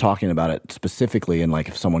 We were talking about it specifically, and like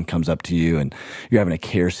if someone comes up to you and you're having a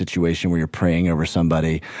care situation where you're praying over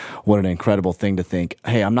somebody, what an incredible thing to think,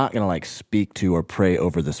 hey, I'm not going to like speak to or pray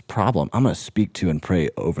over this problem. I'm going to speak to and pray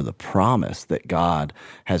over the promise that God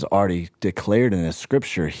has already declared in His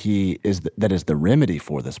Scripture. That is the remedy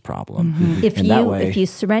for this problem. If you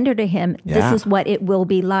surrender to Him, this is what it will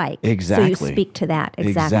be like. Exactly. So you speak to that.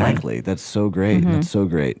 Exactly. That's so great. That's so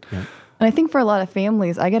great. Yeah. And I think for a lot of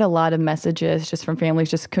families, I get a lot of messages just from families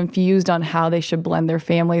just confused on how they should blend their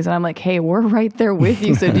families. And I'm like, hey, we're right there with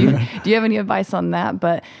you. So do you have any advice on that?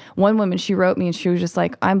 But one woman, she wrote me and she was just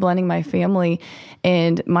like, I'm blending my family,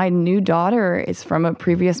 and my new daughter is from a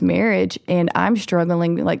previous marriage, and I'm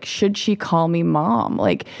struggling. Like, should she call me mom?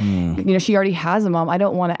 Like, she already has a mom. I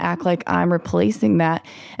don't want to act like I'm replacing that.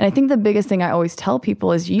 And I think the biggest thing I always tell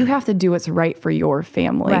people is you have to do what's right for your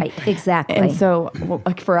family. Right, exactly. And so,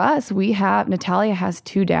 like, for us, Natalia has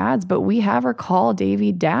 2 dads, but we have her call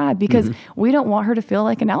Davey dad because we don't want her to feel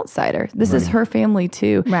like an outsider. This is her family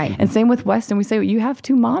too. Right. And same with Weston. We say, well, you have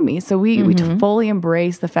 2 mommies. So we fully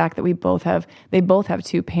embrace the fact that they both have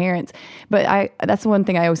 2 parents. But that's one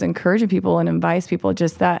thing I always encourage people and advise people,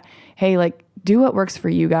 just that, hey, like, do what works for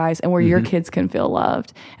you guys and where your kids can feel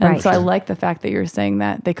loved. And so I like the fact that you're saying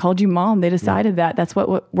that they called you mom. They decided that's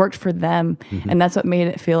what worked for them. And that's what made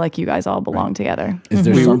it feel like you guys all belong together. Is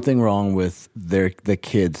there something wrong with the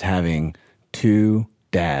kids having 2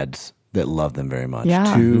 dads that love them very much?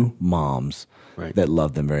 Yeah. 2 moms that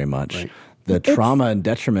love them very much. Right. The trauma and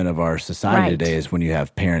detriment of our society today is when you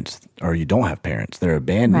have parents or you don't have parents. They're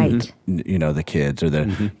abandoned, the kids, or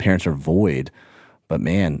the parents are void. But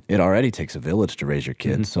man, it already takes a village to raise your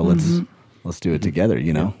kids. So let's do it together,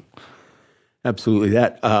 Yeah. Absolutely.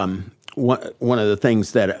 That one of the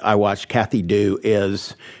things that I watched Kathy do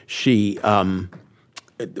is we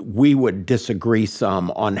would disagree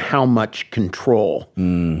some on how much control.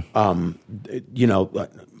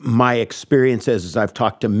 My experience is, as I've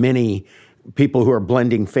talked to many people who are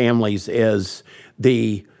blending families, is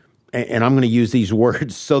and I'm going to use these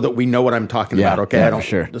words so that we know what I'm talking about, okay? Yeah, I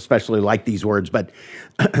don't especially like these words, but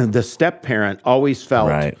the step-parent always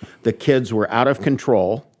felt the kids were out of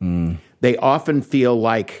control. They often feel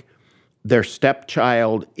like their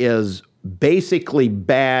stepchild is basically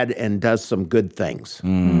bad and does some good things.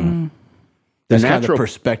 That's kind of the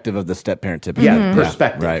perspective of the step-parent typically. Yeah,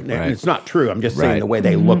 perspective. Right. It's not true. I'm just saying the way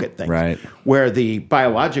they look at things. Right. Where the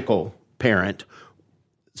biological parent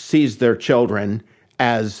sees their children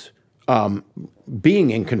as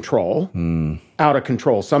being in control, out of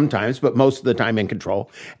control sometimes, but most of the time in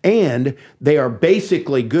control. And they are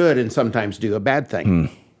basically good and sometimes do a bad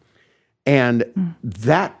thing. And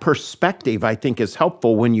that perspective, I think, is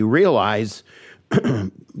helpful when you realize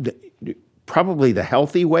probably the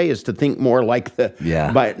healthy way is to think more like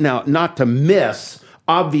but now, not to miss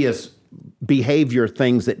obvious behavior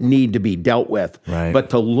things that need to be dealt with, but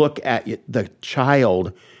to look at the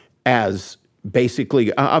child as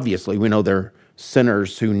basically, obviously, we know they're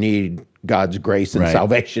sinners who need God's grace and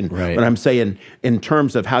salvation. But I'm saying, in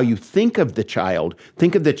terms of how you think of the child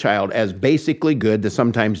as basically good that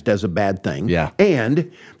sometimes does a bad thing. Yeah.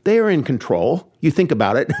 And they are in control. You think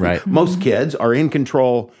about it. Most kids are in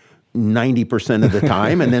control 90% of the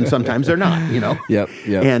time, and then sometimes they're not, Yep.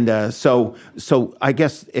 And so I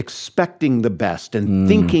guess expecting the best and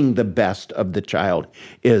thinking the best of the child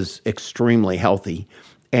is extremely healthy.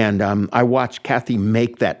 And I watched Kathy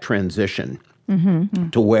make that transition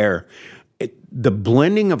to where the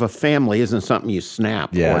blending of a family isn't something you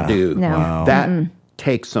snap or do. No. Wow. That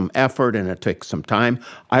takes some effort and it takes some time.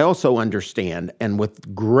 I also understand, and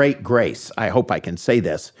with great grace, I hope I can say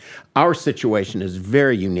this, our situation is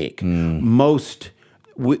very unique.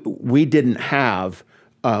 We didn't have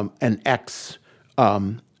an ex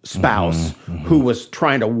spouse who was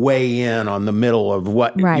trying to weigh in on the middle of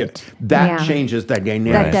what that changes the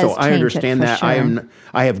dynamic. So I understand that. Sure.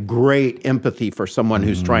 I have great empathy for someone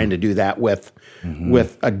who's trying to do that with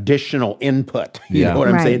additional input. You know what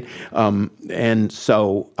I'm saying? And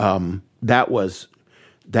so that was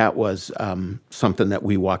something that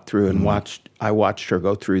we walked through and I watched her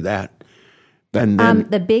go through that. And then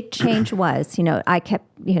the big change was, I kept,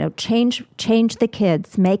 change the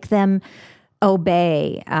kids, make them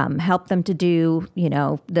obey, help them to do,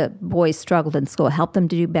 the boys struggled in school, help them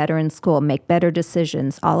to do better in school, make better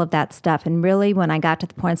decisions, all of that stuff. And really, when I got to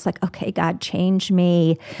the point, it's like, okay, God, change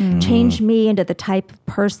me into the type of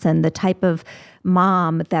person, the type of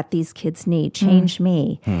mom that these kids need. Change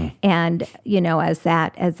me. And,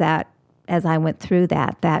 as I went through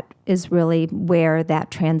that is really where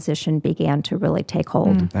that transition began to really take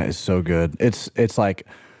hold. That is so good. It's like,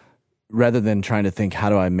 rather than trying to think, how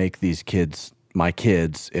do I make these kids my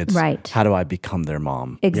kids, it's how do I become their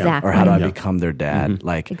mom? Exactly. Or how do I become their dad?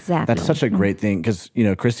 Exactly. That's such a great thing because,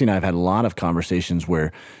 Kristi and I have had a lot of conversations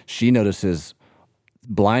where she notices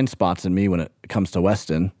blind spots in me when it comes to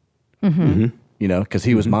Weston. Because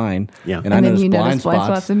he was mine. Yeah. And I noticed blind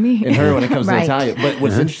spots in me. In her when it comes to Natalia. But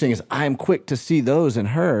what's interesting is I'm quick to see those in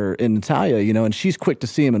her, in Natalia, and she's quick to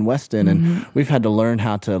see them in Weston. And we've had to learn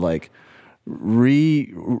how to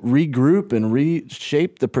regroup and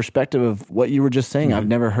reshape the perspective of what you were just saying. I've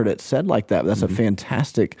never heard it said like that. That's a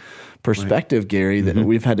fantastic perspective, Gary, that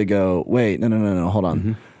we've had to go, wait, no, hold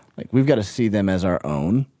on. We've got to see them as our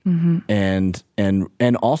own and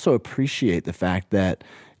also appreciate the fact that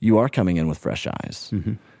you are coming in with fresh eyes.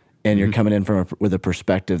 And you're coming in with a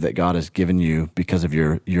perspective that God has given you because of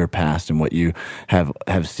your past and what you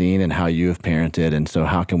have seen and how you have parented. And so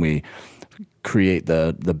how can we create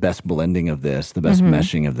the best blending of this, the best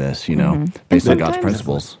meshing of this, based on God's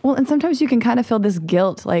principles? Well, and sometimes you can kind of feel this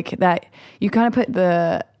guilt, that you kind of put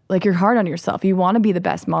you're hard on yourself. You want to be the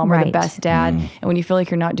best mom or the best dad. And when you feel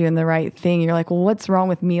like you're not doing the right thing, you're like, well, what's wrong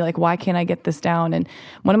with me? Why can't I get this down? And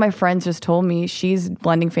one of my friends just told me, she's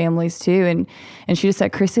blending families too. And she just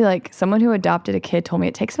said, Kristi, someone who adopted a kid told me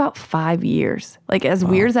it takes about 5 years. As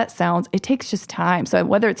weird as that sounds, it takes just time. So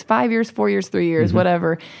whether it's 5 years, 4 years, 3 years,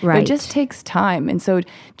 whatever, it just takes time. And so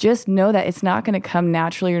just know that it's not going to come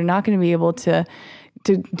naturally. You're not going to be able to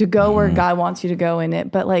go where God wants you to go in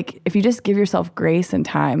it. But if you just give yourself grace and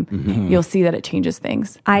time, you'll see that it changes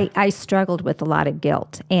things. I struggled with a lot of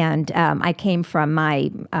guilt. And I came from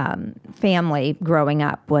my family growing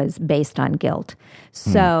up was based on guilt.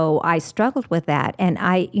 So I struggled with that. And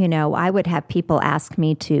I would have people ask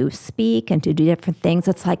me to speak and to do different things.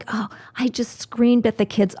 It's like, oh, I just screamed at the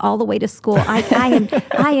kids all the way to school. I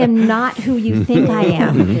am not who you think I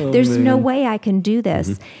am. There's no way I can do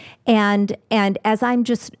this. And as I'm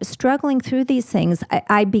just struggling through these things,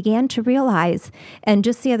 I began to realize, and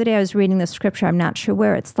just the other day I was reading the scripture, I'm not sure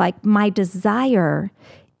where, it's my desire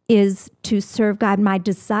is to serve God. My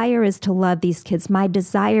desire is to love these kids. My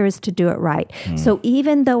desire is to do it right. So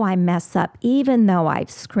even though I mess up, even though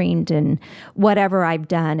I've screamed and whatever I've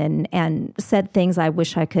done and said things I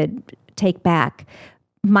wish I could take back,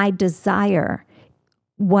 my desire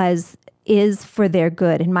is for their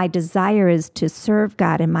good, and my desire is to serve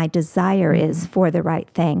God, and my desire is for the right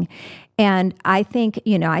thing. And I think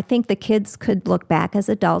the kids could look back as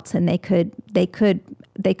adults, and they could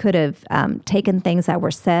have taken things that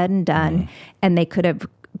were said and done, and they could have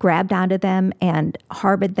grabbed onto them and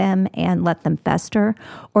harbored them and let them fester.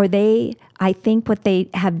 Or I think what they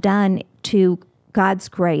have done to God's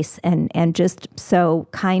grace and just so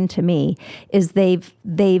kind to me is they've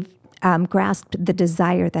grasped the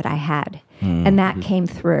desire that I had. And that came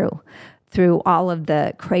through all of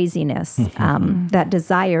the craziness, that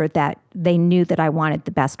desire that they knew that I wanted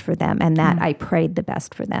the best for them and that I prayed the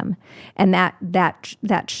best for them. And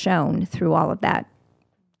that shone through all of that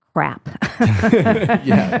crap.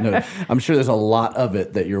 I'm sure there's a lot of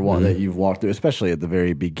it that you've walked through, especially at the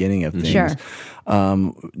very beginning of things. Sure.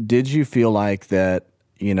 Did you feel like that,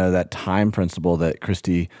 that time principle that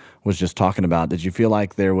Kristi was just talking about, did you feel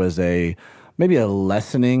like there was maybe a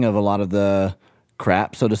lessening of a lot of the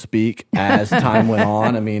crap, so to speak, as time went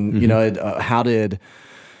on? I mean, you know, how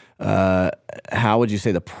would you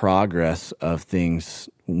say the progress of things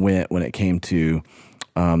went when it came to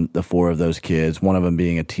the four of those kids? One of them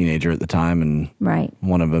being a teenager at the time, and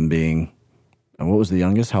one of them being, what was the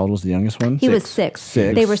youngest? How old was the youngest one? He was 6.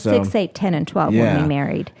 They were 6, 8, 10, and 12 when we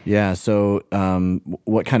married. Yeah. So,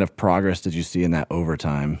 what kind of progress did you see in that over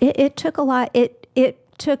time? It took a lot. It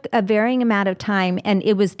took a varying amount of time, and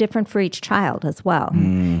it was different for each child as well.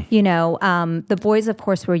 You know, the boys, of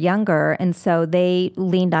course, were younger, and so they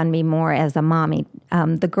leaned on me more as a mommy.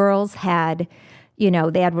 The girls had, you know,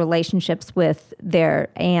 they had relationships with their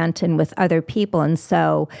aunt and with other people, and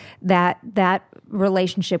so that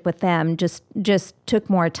relationship with them just took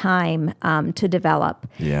more time to develop.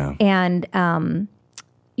 Yeah. And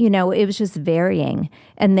you know, it was just varying.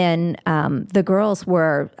 And then the girls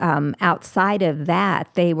were outside of that.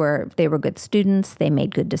 They were good students. They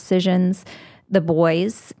made good decisions. The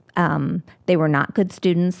boys, they were not good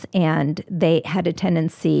students, and they had a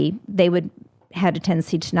tendency. Had a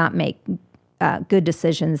tendency to not make good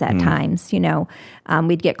decisions at times. You know,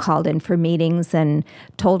 we'd get called in for meetings and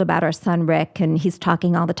told about our son Rick, and he's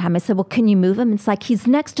talking all the time. I said, "Well, can you move him?" It's like, he's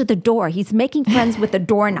next to the door. He's making friends with the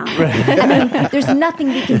doorknob. I mean, there's nothing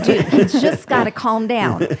we can do. He's just got to calm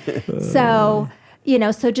down. So, you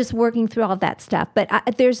know, so just working through all that stuff. But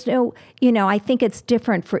there's no, you know, I think it's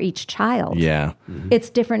different for each child. Yeah.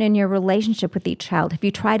 It's different in your relationship with each child. If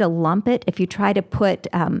you try to lump it, if you try to put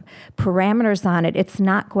parameters on it, it's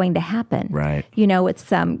not going to happen. Right. You know,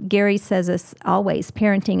 it's Gary says this always,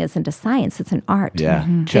 parenting isn't a science, it's an art. Yeah.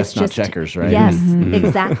 Chess, not checkers, right? Yes,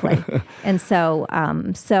 exactly. And so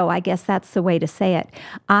I guess that's the way to say it.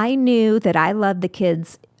 I knew that I loved the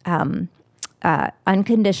kids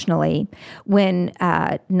unconditionally when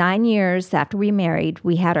 9 years after we married,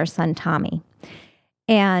 we had our son Tommy.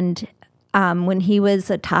 And when he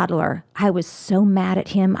was a toddler, I was so mad at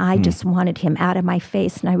him. I just wanted him out of my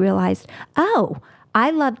face. And I realized,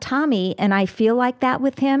 I love Tommy and I feel like that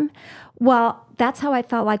with him. Well, that's how I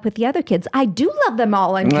felt like with the other kids. I do love them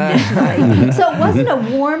all unconditionally. So it wasn't a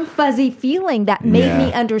warm, fuzzy feeling that made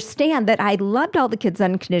me understand that I loved all the kids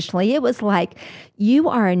unconditionally. It was like, you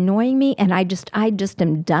are annoying me, and I just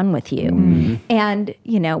am done with you. And,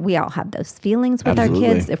 you know, we all have those feelings with our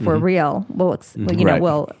kids. If we're real, we'll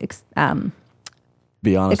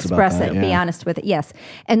be honest express about that, it, be honest with it, yes.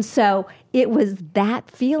 And so it was that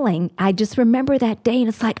feeling. I just remember that day, and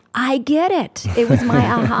it's like, I get it. It was my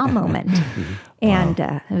aha moment. And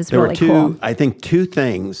it was really cool. I think two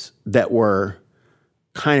things that were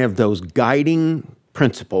kind of those guiding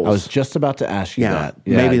principles. I was just about to ask you that.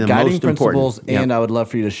 Yeah, maybe the guiding most principles, important. And I would love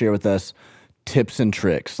for you to share with us tips and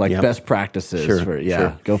tricks, like best practices.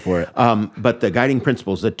 Sure. Go for it. But the guiding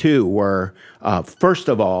principles, the two were, first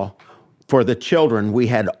of all, for the children, we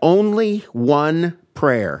had only one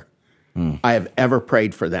prayer I have ever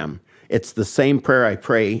prayed for them. It's the same prayer I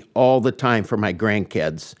pray all the time for my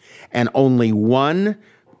grandkids, and only one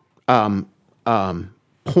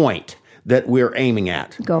point that we're aiming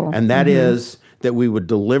at. Goal. And that is that we would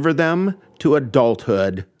deliver them to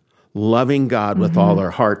adulthood, loving God with all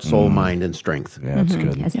their heart, soul, mind, and strength. Yeah, that's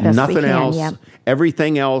good. As best Nothing we can, else.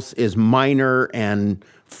 Everything else is minor and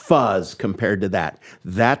fuzz compared to that.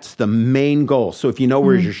 That's the main goal. So if you know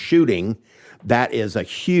where you're shooting, that is a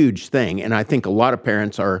huge thing. And I think a lot of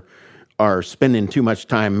parents are spending too much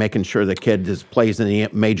time making sure the kid plays in the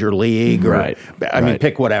major league or, I mean,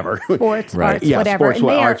 pick whatever. Sports, arts, whatever.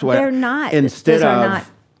 Sports, arts, whatever. They're not. Instead of, not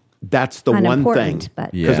that's the one thing.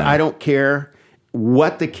 Because I don't care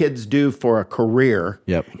what the kids do for a career.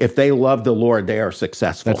 If they love the Lord, they are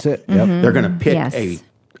successful. That's it. They're going to pick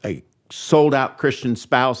a sold-out Christian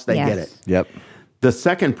spouse. They get it. The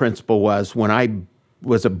second principle was when I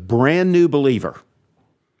was a brand new believer,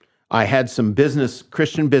 I had some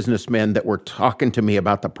Christian businessmen that were talking to me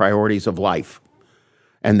about the priorities of life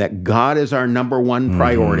and that God is our number one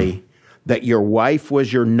priority, that your wife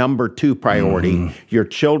was your number 2 priority, your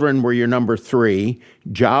children were your number 3,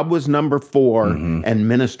 job was number 4, and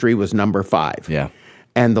ministry was number 5.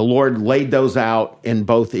 And the Lord laid those out in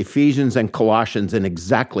both Ephesians and Colossians in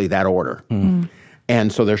exactly that order.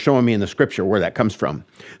 And so they're showing me in the scripture where that comes from.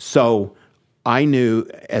 So I knew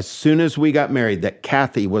as soon as we got married that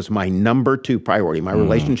Kathy was my number 2 priority. My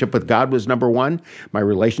relationship with God was number 1. My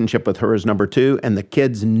relationship with her is number 2. And the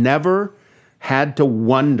kids never had to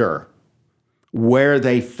wonder where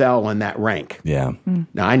they fell in that rank. Now,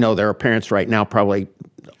 I know there are parents right now probably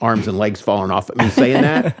arms and legs falling off at me saying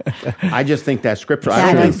that. I just think that's scripture.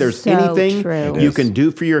 I don't think there's anything you can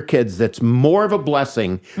do for your kids that's more of a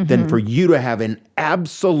blessing than for you to have an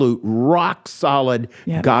absolute rock solid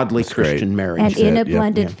godly Christian marriage. And in a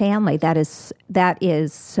blended family, that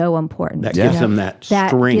is so important. That gives them that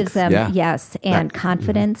strength. That gives them, and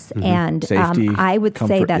confidence and safety, I would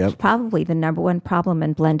comfort, say that's probably the number one problem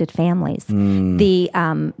in blended families.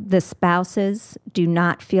 The spouses do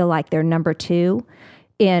not feel like they're number two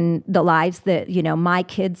in the lives that, my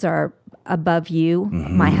kids are above you,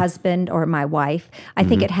 my husband or my wife. I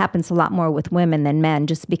think it happens a lot more with women than men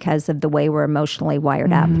just because of the way we're emotionally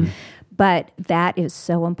wired up. But that is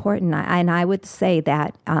so important. And I would say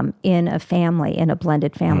that in a family, in a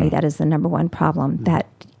blended family, that is the number one problem, that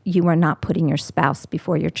you are not putting your spouse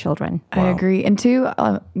before your children. I agree. And two,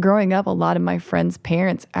 growing up, a lot of my friends'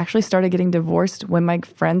 parents actually started getting divorced when my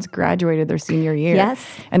friends graduated their senior year. Yes.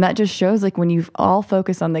 And that just shows like when you all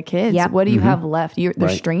focus on the kids, what do you have left? They're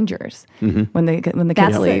strangers when the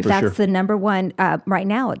kids leave. That's the number one. Right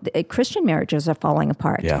now, Christian marriages are falling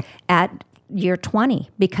apart. Yeah. At year 20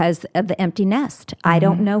 because of the empty nest. I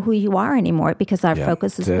don't know who you are anymore because our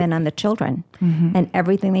focus has been on the children and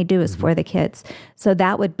everything they do is for the kids. So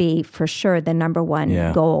that would be for sure the number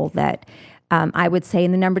one goal that I would say.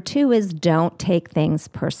 And the number two is don't take things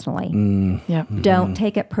personally. Don't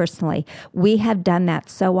take it personally. We have done that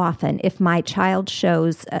so often. If my child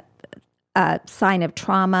shows a sign of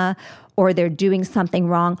trauma or they're doing something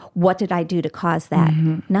wrong, what did I do to cause that?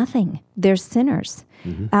 Nothing. They're sinners.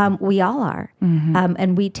 We all are.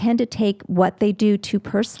 And we tend to take what they do too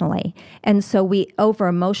personally. And so we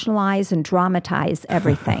over-emotionalize and dramatize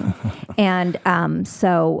everything. And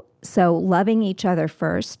so loving each other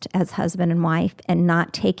first as husband and wife and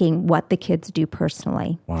not taking what the kids do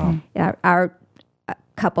personally. Wow. Are a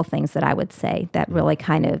couple things that I would say that really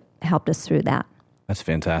kind of helped us through that. That's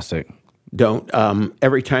fantastic. Don't,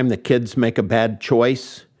 every time the kids make a bad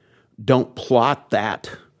choice, don't plot that.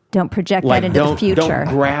 Don't project that into the future. Don't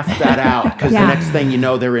graph that out because the next thing you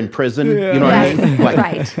know, they're in prison. You know what I mean?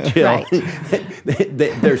 Right.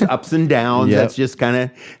 There's ups and downs. Let's just kind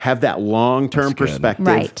of have that long-term perspective.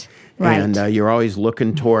 Right. And you're always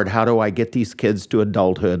looking toward how do I get these kids to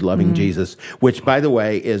adulthood loving Jesus, which, by the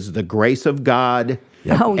way, is the grace of God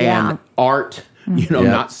and art,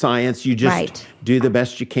 not science. You just do the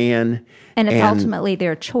best you can. And it's ultimately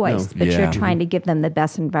their choice, but you're trying to give them the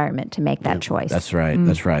best environment to make that choice. That's right.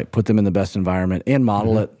 That's right. Put them in the best environment and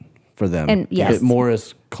model it for them. And It more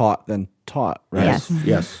is caught than taught, right?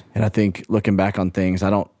 Yes. And I think looking back on things,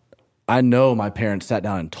 I know my parents sat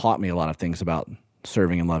down and taught me a lot of things about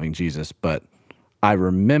serving and loving Jesus, but I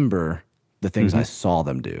remember the things I saw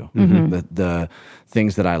them do, the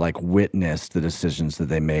things that I witnessed, the decisions that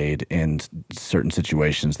they made in certain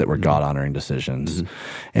situations that were God-honoring decisions.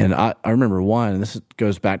 And I remember one, and this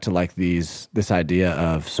goes back to this idea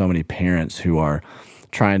of so many parents who are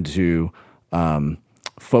trying to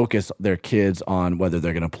focus their kids on whether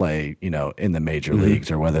they're going to play, in the major leagues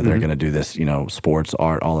or whether they're going to do this, sports,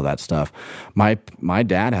 art, all of that stuff. My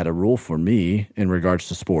dad had a rule for me in regards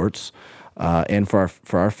to sports. And for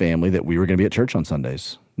our family, that we were going to be at church on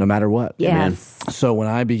Sundays, no matter what. Yes. So when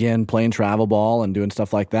I began playing travel ball and doing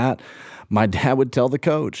stuff like that, my dad would tell the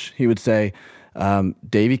coach, he would say,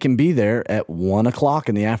 Davey can be there at 1:00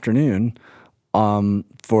 in the afternoon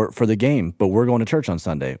for the game, but we're going to church on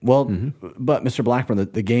Sunday. Well, but Mr. Blackburn,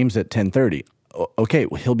 the game's at 10:30. Okay,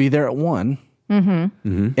 well, he'll be there at 1:00.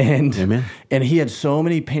 And he had so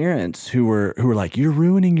many parents who were like, you're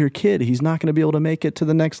ruining your kid. He's not going to be able to make it to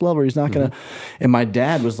the next level. He's not going to. And my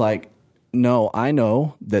dad was like, no, I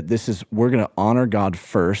know that we're going to honor God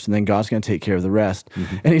first, and then God's going to take care of the rest.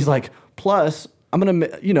 And he's like, plus, I'm going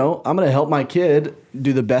to help my kid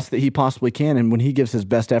do the best that he possibly can. And when he gives his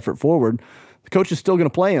best effort forward, the coach is still going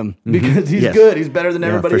to play him because he's good. He's better than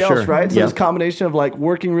everybody else, right? So it's a combination of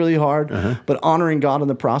working really hard, but honoring God in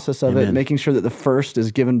the process of it, making sure that the first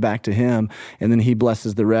is given back to him, and then he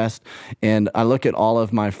blesses the rest. And I look at all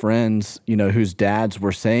of my friends, whose dads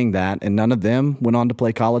were saying that, and none of them went on to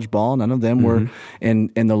play college ball. None of them were,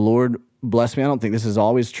 and the Lord bless me. I don't think this is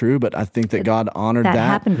always true, but I think that God honored that. That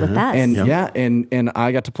happened with us. And and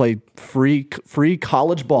I got to play free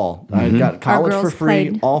college ball. I got college for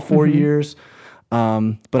free all 4 years.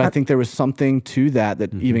 But I think there was something to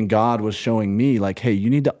that even God was showing me, hey, you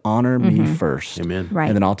need to honor me first. Amen. Right.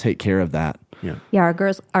 And then I'll take care of that. Yeah,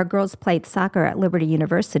 our girls played soccer at Liberty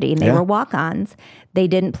University, and they were walk-ons. They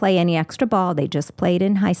didn't play any extra ball. They just played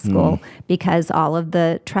in high school because all of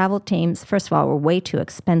the travel teams, first of all, were way too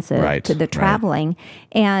expensive to the traveling,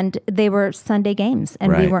 and they were Sunday games,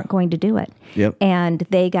 and we weren't going to do it. Yep. And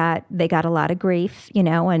they got a lot of grief,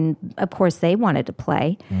 and of course they wanted to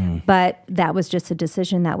play, but that was just a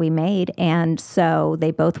decision that we made, and so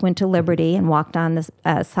they both went to Liberty and walked on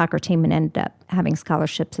the soccer team and ended up having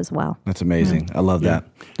scholarships as well. That's amazing. I love that.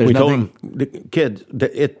 We told them, the kids,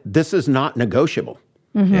 this is not negotiable.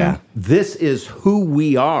 Yeah. This is who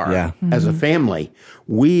we are as a family.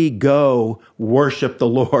 We go worship the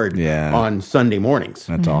Lord on Sunday mornings.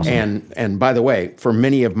 That's awesome. And by the way, for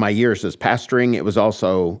many of my years as pastoring, it was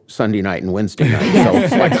also Sunday night and Wednesday night. Yes,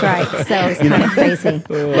 so that's right. So it's kind of crazy.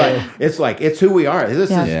 But it's who we are.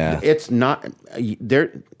 It's not,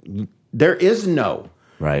 there is no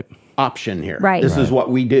option here. Right. This is what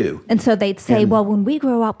we do. And so they'd say, well, when we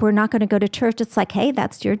grow up, we're not going to go to church. It's like, hey,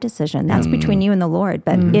 that's your decision. That's between you and the Lord.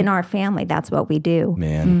 But in our family, that's what we do.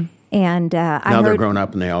 Man. And now they're grown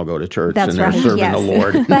up and they all go to church and they're serving the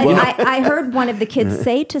Lord. But I heard one of the kids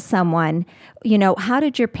say to someone, how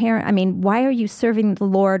did your why are you serving the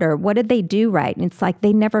Lord, or what did they do right? And it's like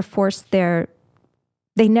they never forced their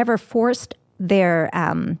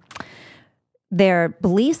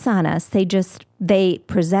beliefs on us. They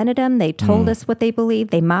presented them, they told us what they believed,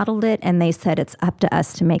 they modeled it, and they said it's up to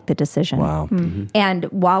us to make the decision. Wow. And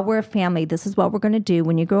while we're a family, this is what we're going to do.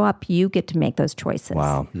 When you grow up, you get to make those choices.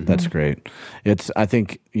 Wow. That's great. I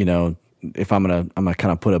think, if I'm going to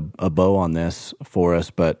kind of put a bow on this for us,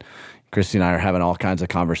 but Kristi and I are having all kinds of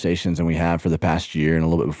conversations, and we have for the past year and a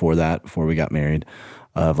little bit before that, before we got married,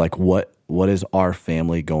 of like what is our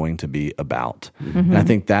family going to be about? And I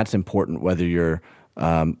think that's important, whether you're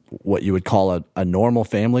what you would call a normal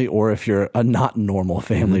family, or if you're a not normal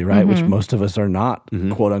family, right? Which most of us are not,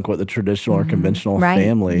 quote unquote, the traditional or conventional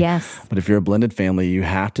family. Yes. But if you're a blended family, you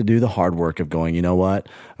have to do the hard work of going, you know what?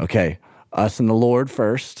 Okay, us and the Lord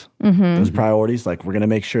first, those priorities. Like, we're going to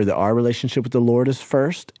make sure that our relationship with the Lord is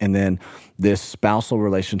first, and then this spousal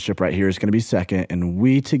relationship right here is going to be second, and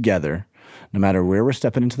we together, no matter where we're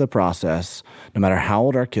stepping into the process, no matter how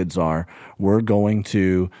old our kids are, we're going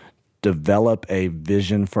to develop a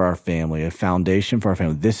vision for our family, a foundation for our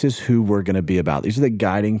family. This is who we're going to be about. These are the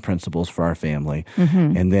guiding principles for our family.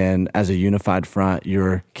 And then as a unified front,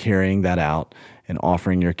 you're carrying that out and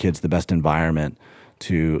offering your kids the best environment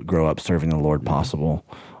to grow up serving the Lord possible.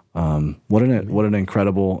 What an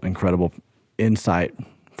incredible insight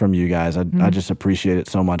from you guys. I just appreciate it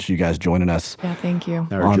so much, you guys joining us. Yeah, thank you.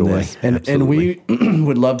 On joy. This. And we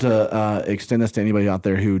would love to extend this to anybody out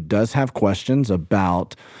there who does have questions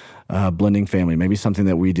about blending family, maybe something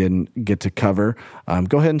that we didn't get to cover.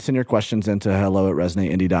 Go ahead and send your questions into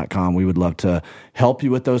hello@resonateindy.com. We would love to help you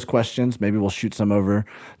with those questions. Maybe we'll shoot some over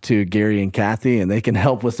to Gary and Kathy, and they can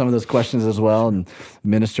help with some of those questions as well and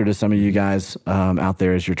minister to some of you guys out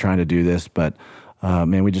there as you're trying to do this. But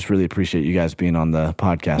man, we just really appreciate you guys being on the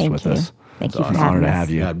podcast with us. Thank you for having us. It's an honor to have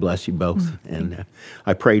you. God bless you both. And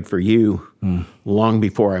I prayed for you long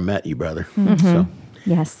before I met you, brother. So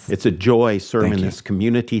yes, it's a joy serving this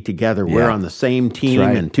community together. We're on the same team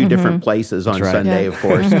in two different places on Sunday, of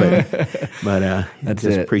course. But that's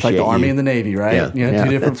just it. appreciate it's like the you. Army and the Navy, right? Yeah. Two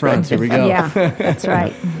different fronts. Here we go. Yeah, that's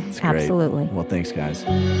right. Absolutely. Well, thanks, guys.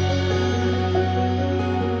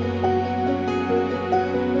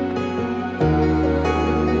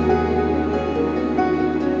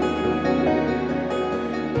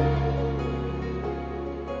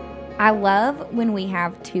 I love when we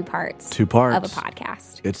have two parts of a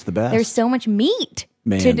podcast. It's the best. There's so much meat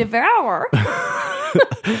to devour.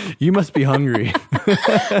 You must be hungry.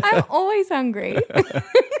 I'm always hungry.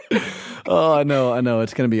 Oh, I know.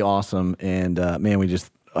 It's going to be awesome. And man, we're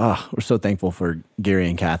so thankful for Gary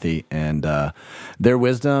and Kathy and their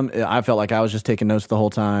wisdom. I felt like I was just taking notes the whole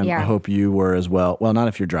time. Yeah. I hope you were as well. Well, not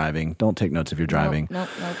if you're driving. Don't take notes if you're driving. Nope.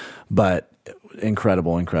 But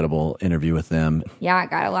incredible interview with them. Yeah, I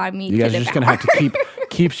got a lot of meat. You guys are just going to have to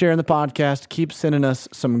keep sharing the podcast, keep sending us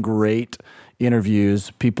some great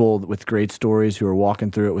interviews, people with great stories who are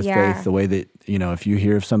walking through it with faith, the way that, if you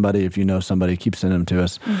hear of somebody, if you know somebody, keep sending them to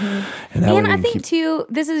us. And I think too,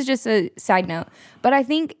 this is just a side note, but I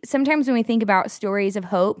think sometimes when we think about stories of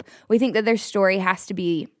hope, we think that their story has to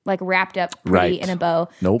be like wrapped up pretty in a bow.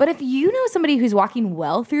 Nope. But if you know somebody who's walking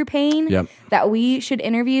well through pain that we should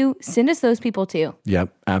interview, send us those people too.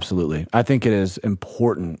 Yep, absolutely. I think it is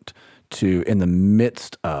important to, in the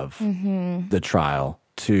midst of the trial,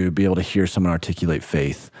 to be able to hear someone articulate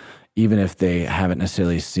faith, even if they haven't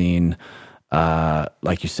necessarily seen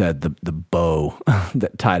like you said, the bow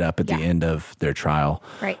that tied up at the end of their trial.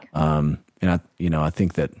 Right. And I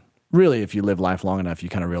think that really, if you live life long enough, you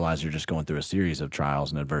kind of realize you're just going through a series of trials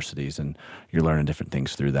and adversities, and you're learning different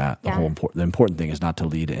things through that. Yeah. The important thing is not to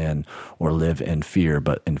lead in or live in fear,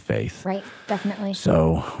 but in faith. Right. Definitely.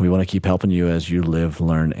 So we want to keep helping you as you live,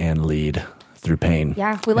 learn, and lead through pain.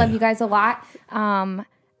 Yeah, we love you guys a lot.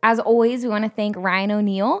 As always, we want to thank Ryan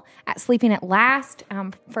O'Neill at Sleeping at Last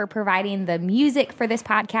for providing the music for this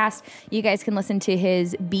podcast. You guys can listen to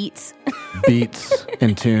his beats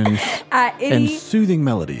and tunes and soothing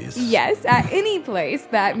melodies. Yes, at any place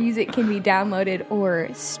that music can be downloaded or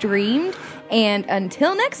streamed. And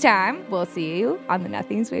until next time, we'll see you on the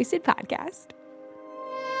Nothing's Wasted podcast.